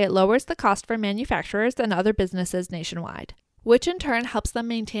 proponents say it lowers the cost for manufacturers and other businesses nationwide, which in turn helps them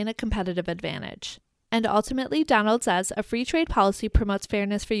maintain a competitive advantage. And ultimately, Donald says a free trade policy promotes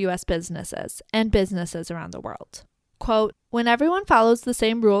fairness for U.S. businesses and businesses around the world. Quote, when everyone follows the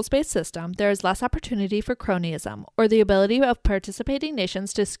same rules-based system, there is less opportunity for cronyism or the ability of participating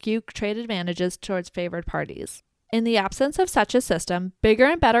nations to skew trade advantages towards favored parties. In the absence of such a system, bigger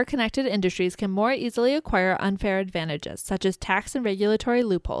and better connected industries can more easily acquire unfair advantages, such as tax and regulatory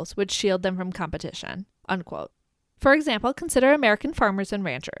loopholes, which shield them from competition. Unquote. For example, consider American farmers and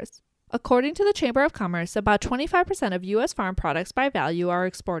ranchers. According to the Chamber of Commerce, about 25% of U.S. farm products by value are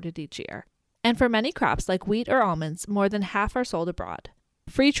exported each year. And for many crops like wheat or almonds, more than half are sold abroad.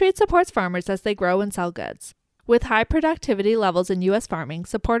 Free trade supports farmers as they grow and sell goods. With high productivity levels in U.S. farming,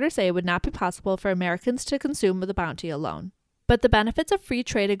 supporters say it would not be possible for Americans to consume the bounty alone. But the benefits of free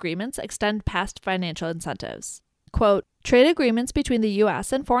trade agreements extend past financial incentives. Quote, trade agreements between the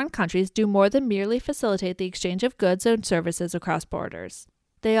U.S. and foreign countries do more than merely facilitate the exchange of goods and services across borders.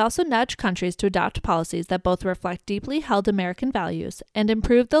 They also nudge countries to adopt policies that both reflect deeply held American values and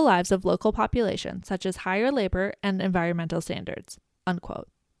improve the lives of local populations, such as higher labor and environmental standards. Unquote.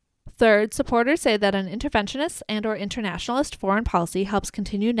 Third, supporters say that an interventionist and/or internationalist foreign policy helps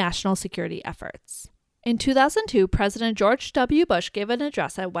continue national security efforts. In 2002, President George W. Bush gave an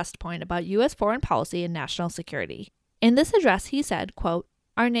address at West Point about U.S. foreign policy and national security. In this address, he said, quote,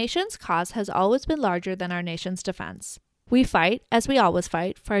 our nation's cause has always been larger than our nation's defense. We fight, as we always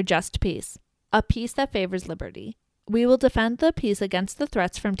fight, for a just peace, a peace that favors liberty. We will defend the peace against the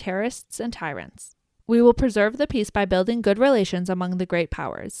threats from terrorists and tyrants. We will preserve the peace by building good relations among the great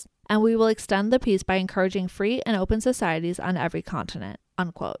powers, and we will extend the peace by encouraging free and open societies on every continent.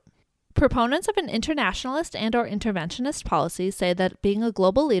 Unquote. Proponents of an internationalist and/or interventionist policy say that being a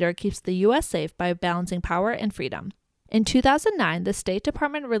global leader keeps the U.S. safe by balancing power and freedom. In 2009, the State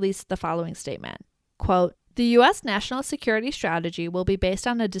Department released the following statement, quote, the U.S. national security strategy will be based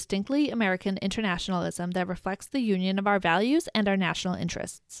on a distinctly American internationalism that reflects the union of our values and our national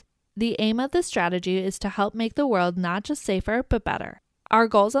interests. The aim of this strategy is to help make the world not just safer, but better. Our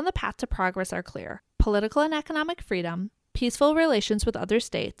goals on the path to progress are clear: political and economic freedom, peaceful relations with other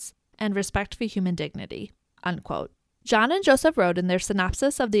states, and respect for human dignity. Unquote. John and Joseph wrote in their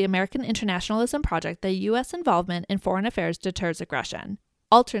synopsis of the American Internationalism Project that U.S. involvement in foreign affairs deters aggression.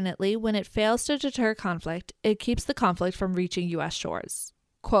 Alternately, when it fails to deter conflict, it keeps the conflict from reaching U.S. shores.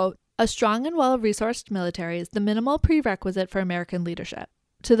 Quote, a strong and well-resourced military is the minimal prerequisite for American leadership.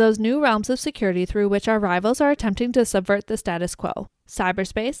 To those new realms of security through which our rivals are attempting to subvert the status quo,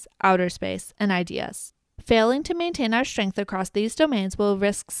 cyberspace, outer space, and ideas. Failing to maintain our strength across these domains will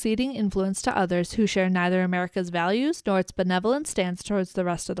risk ceding influence to others who share neither America's values nor its benevolent stance towards the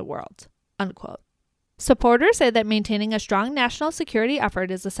rest of the world. Unquote. Supporters say that maintaining a strong national security effort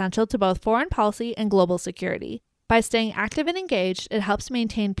is essential to both foreign policy and global security. By staying active and engaged, it helps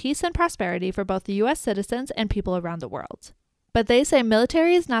maintain peace and prosperity for both the U.S. citizens and people around the world. But they say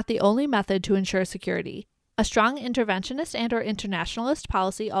military is not the only method to ensure security. A strong interventionist and/or internationalist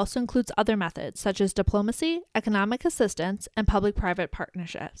policy also includes other methods, such as diplomacy, economic assistance, and public-private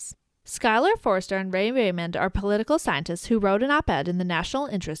partnerships. Skylar Forster and Ray Raymond are political scientists who wrote an op-ed in the National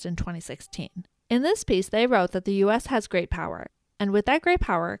Interest in 2016. In this piece, they wrote that the U.S. has great power, and with that great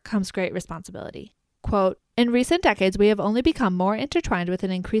power comes great responsibility. Quote, in recent decades, we have only become more intertwined with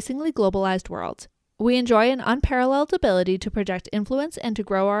an increasingly globalized world. We enjoy an unparalleled ability to project influence and to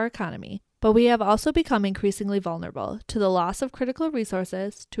grow our economy, but we have also become increasingly vulnerable to the loss of critical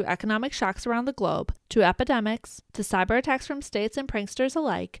resources, to economic shocks around the globe, to epidemics, to cyber attacks from states and pranksters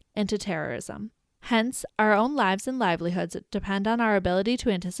alike, and to terrorism. Hence, our own lives and livelihoods depend on our ability to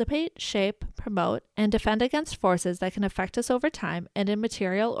anticipate, shape, promote, and defend against forces that can affect us over time and in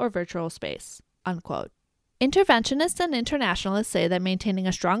material or virtual space. Unquote. Interventionists and internationalists say that maintaining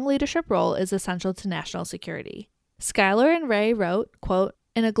a strong leadership role is essential to national security. Skylar and Ray wrote, quote,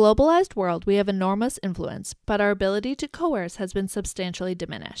 in a globalized world, we have enormous influence, but our ability to coerce has been substantially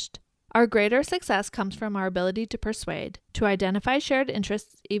diminished. Our greater success comes from our ability to persuade, to identify shared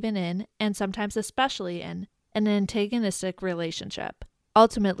interests even in, and sometimes especially in, an antagonistic relationship.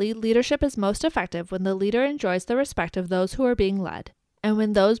 Ultimately, leadership is most effective when the leader enjoys the respect of those who are being led, and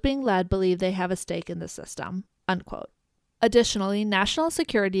when those being led believe they have a stake in the system." Unquote. Additionally, national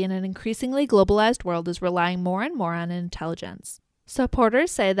security in an increasingly globalized world is relying more and more on intelligence.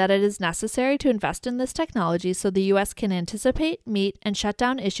 Supporters say that it is necessary to invest in this technology so the U.S. can anticipate, meet, and shut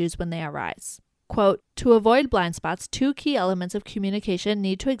down issues when they arise. Quote, "To avoid blind spots, two key elements of communication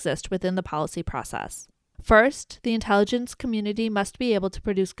need to exist within the policy process. First, the intelligence community must be able to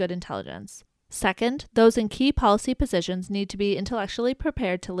produce good intelligence. Second, those in key policy positions need to be intellectually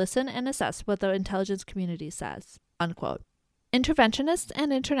prepared to listen and assess what the intelligence community says." Unquote. Interventionists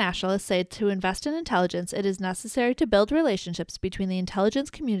and internationalists say to invest in intelligence, it is necessary to build relationships between the intelligence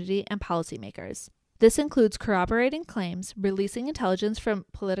community and policymakers. This includes corroborating claims, releasing intelligence from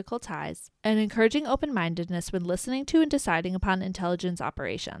political ties, and encouraging open-mindedness when listening to and deciding upon intelligence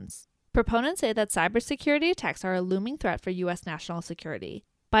operations. Proponents say that cybersecurity attacks are a looming threat for U.S. national security.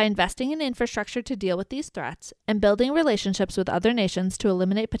 By investing in infrastructure to deal with these threats and building relationships with other nations to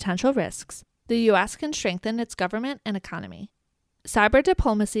eliminate potential risks, the U.S. can strengthen its government and economy. Cyber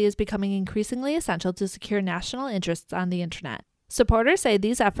diplomacy is becoming increasingly essential to secure national interests on the Internet. Supporters say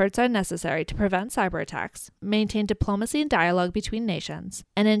these efforts are necessary to prevent cyber attacks, maintain diplomacy and dialogue between nations,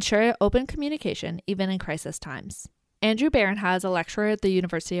 and ensure open communication even in crisis times. Andrew Barenha is a lecturer at the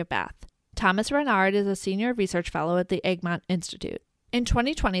University of Bath. Thomas Renard is a senior research fellow at the Egmont Institute. In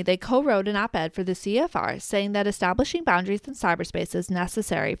 2020, they co-wrote an op-ed for the CFR saying that establishing boundaries in cyberspace is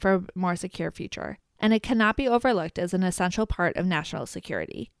necessary for a more secure future, and it cannot be overlooked as an essential part of national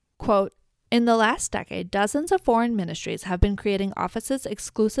security. Quote, "In the last decade, dozens of foreign ministries have been creating offices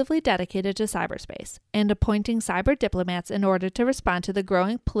exclusively dedicated to cyberspace and appointing cyber diplomats in order to respond to the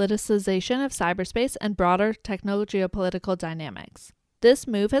growing politicization of cyberspace and broader techno-geopolitical dynamics. This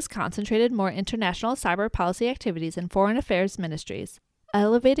move has concentrated more international cyber policy activities in foreign affairs ministries,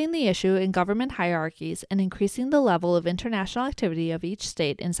 elevating the issue in government hierarchies and increasing the level of international activity of each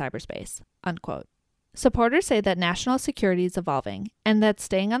state in cyberspace." Unquote. Supporters say that national security is evolving, and that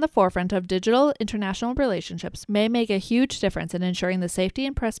staying on the forefront of digital international relationships may make a huge difference in ensuring the safety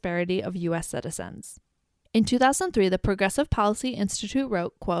and prosperity of U.S. citizens. In 2003, the Progressive Policy Institute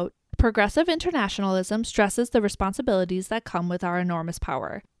wrote, quote, "Progressive internationalism stresses the responsibilities that come with our enormous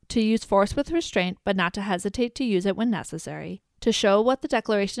power, to use force with restraint but not to hesitate to use it when necessary, to show what the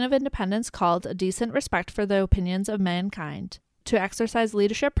Declaration of Independence called a decent respect for the opinions of mankind, to exercise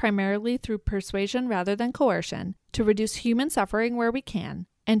leadership primarily through persuasion rather than coercion, to reduce human suffering where we can,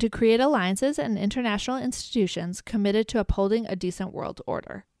 and to create alliances and international institutions committed to upholding a decent world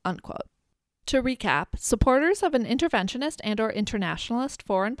order." Unquote. To recap, supporters of an interventionist and/or internationalist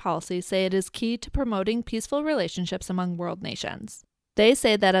foreign policy say it is key to promoting peaceful relationships among world nations. They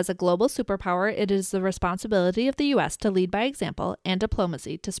say that as a global superpower, it is the responsibility of the U.S. to lead by example and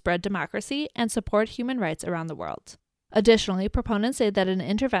diplomacy to spread democracy and support human rights around the world. Additionally, proponents say that an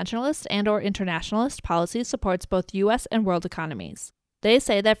interventionist and/or internationalist policy supports both U.S. and world economies. They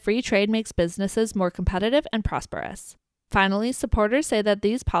say that free trade makes businesses more competitive and prosperous. Finally, supporters say that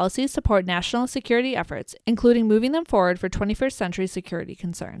these policies support national security efforts, including moving them forward for 21st century security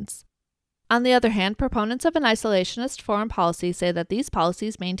concerns. On the other hand, proponents of an isolationist foreign policy say that these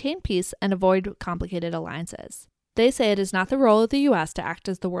policies maintain peace and avoid complicated alliances. They say it is not the role of the U.S. to act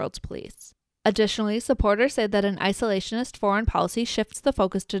as the world's police. Additionally, supporters say that an isolationist foreign policy shifts the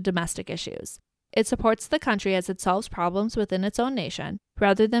focus to domestic issues. It supports the country as it solves problems within its own nation,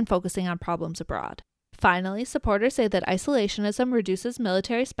 rather than focusing on problems abroad. Finally, supporters say that isolationism reduces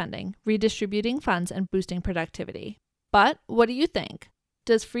military spending, redistributing funds and boosting productivity. But what do you think?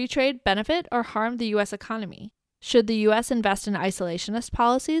 Does free trade benefit or harm the U.S. economy? Should the U.S. invest in isolationist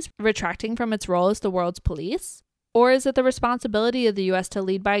policies, retracting from its role as the world's police? Or is it the responsibility of the U.S. to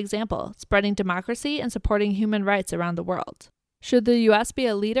lead by example, spreading democracy and supporting human rights around the world? Should the U.S. be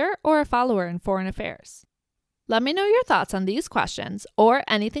a leader or a follower in foreign affairs? Let me know your thoughts on these questions or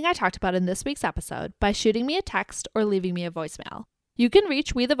anything I talked about in this week's episode by shooting me a text or leaving me a voicemail. You can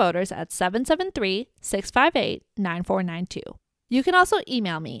reach We the Voters at 773-658-9492. You can also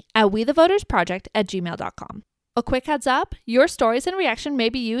email me at wethevotersproject@gmail.com. A quick heads up, your stories and reaction may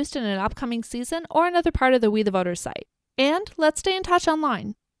be used in an upcoming season or another part of the We the Voters site. And let's stay in touch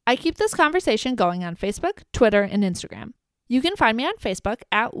online. I keep this conversation going on Facebook, Twitter, and Instagram. You can find me on Facebook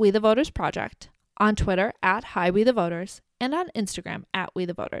at We the Voters Project, on Twitter at Hi We the Voters, and on Instagram at We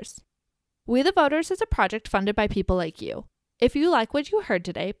the Voters. We the Voters is a project funded by people like you. If you like what you heard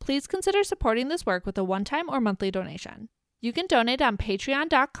today, please consider supporting this work with a one-time or monthly donation. You can donate on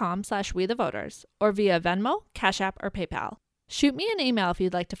patreon.com/WeTheVoters or via Venmo, Cash App, or PayPal. Shoot me an email if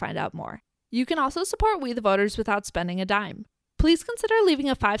you'd like to find out more. You can also support We the Voters without spending a dime. please consider leaving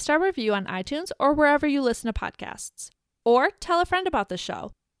a 5-star review on iTunes or wherever you listen to podcasts. Or tell a friend about the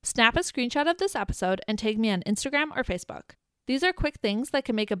show. Snap a screenshot of this episode and tag me on Instagram or Facebook. These are quick things that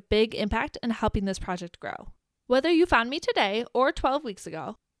can make a big impact in helping this project grow. Whether you found me today or 12 weeks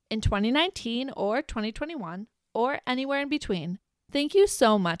ago, in 2019 or 2021, or anywhere in between, thank you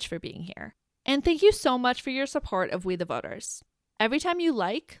so much for being here. And thank you so much for your support of We the Voters. Every time you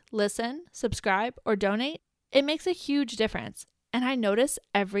like, listen, subscribe, or donate, it makes a huge difference, and I notice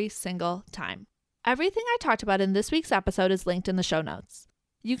every single time. Everything I talked about in this week's episode is linked in the show notes.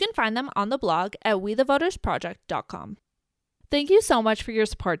 You can find them on the blog at wethevotersproject.com. Thank you so much for your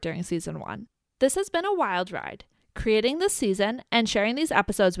support during season 1. This has been a wild ride. Creating this season and sharing these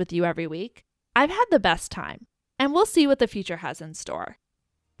episodes with you every week, I've had the best time, and we'll see what the future has in store.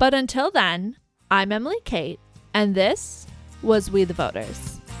 But until then, I'm Emily Kate, and this was We the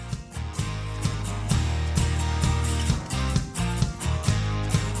Voters.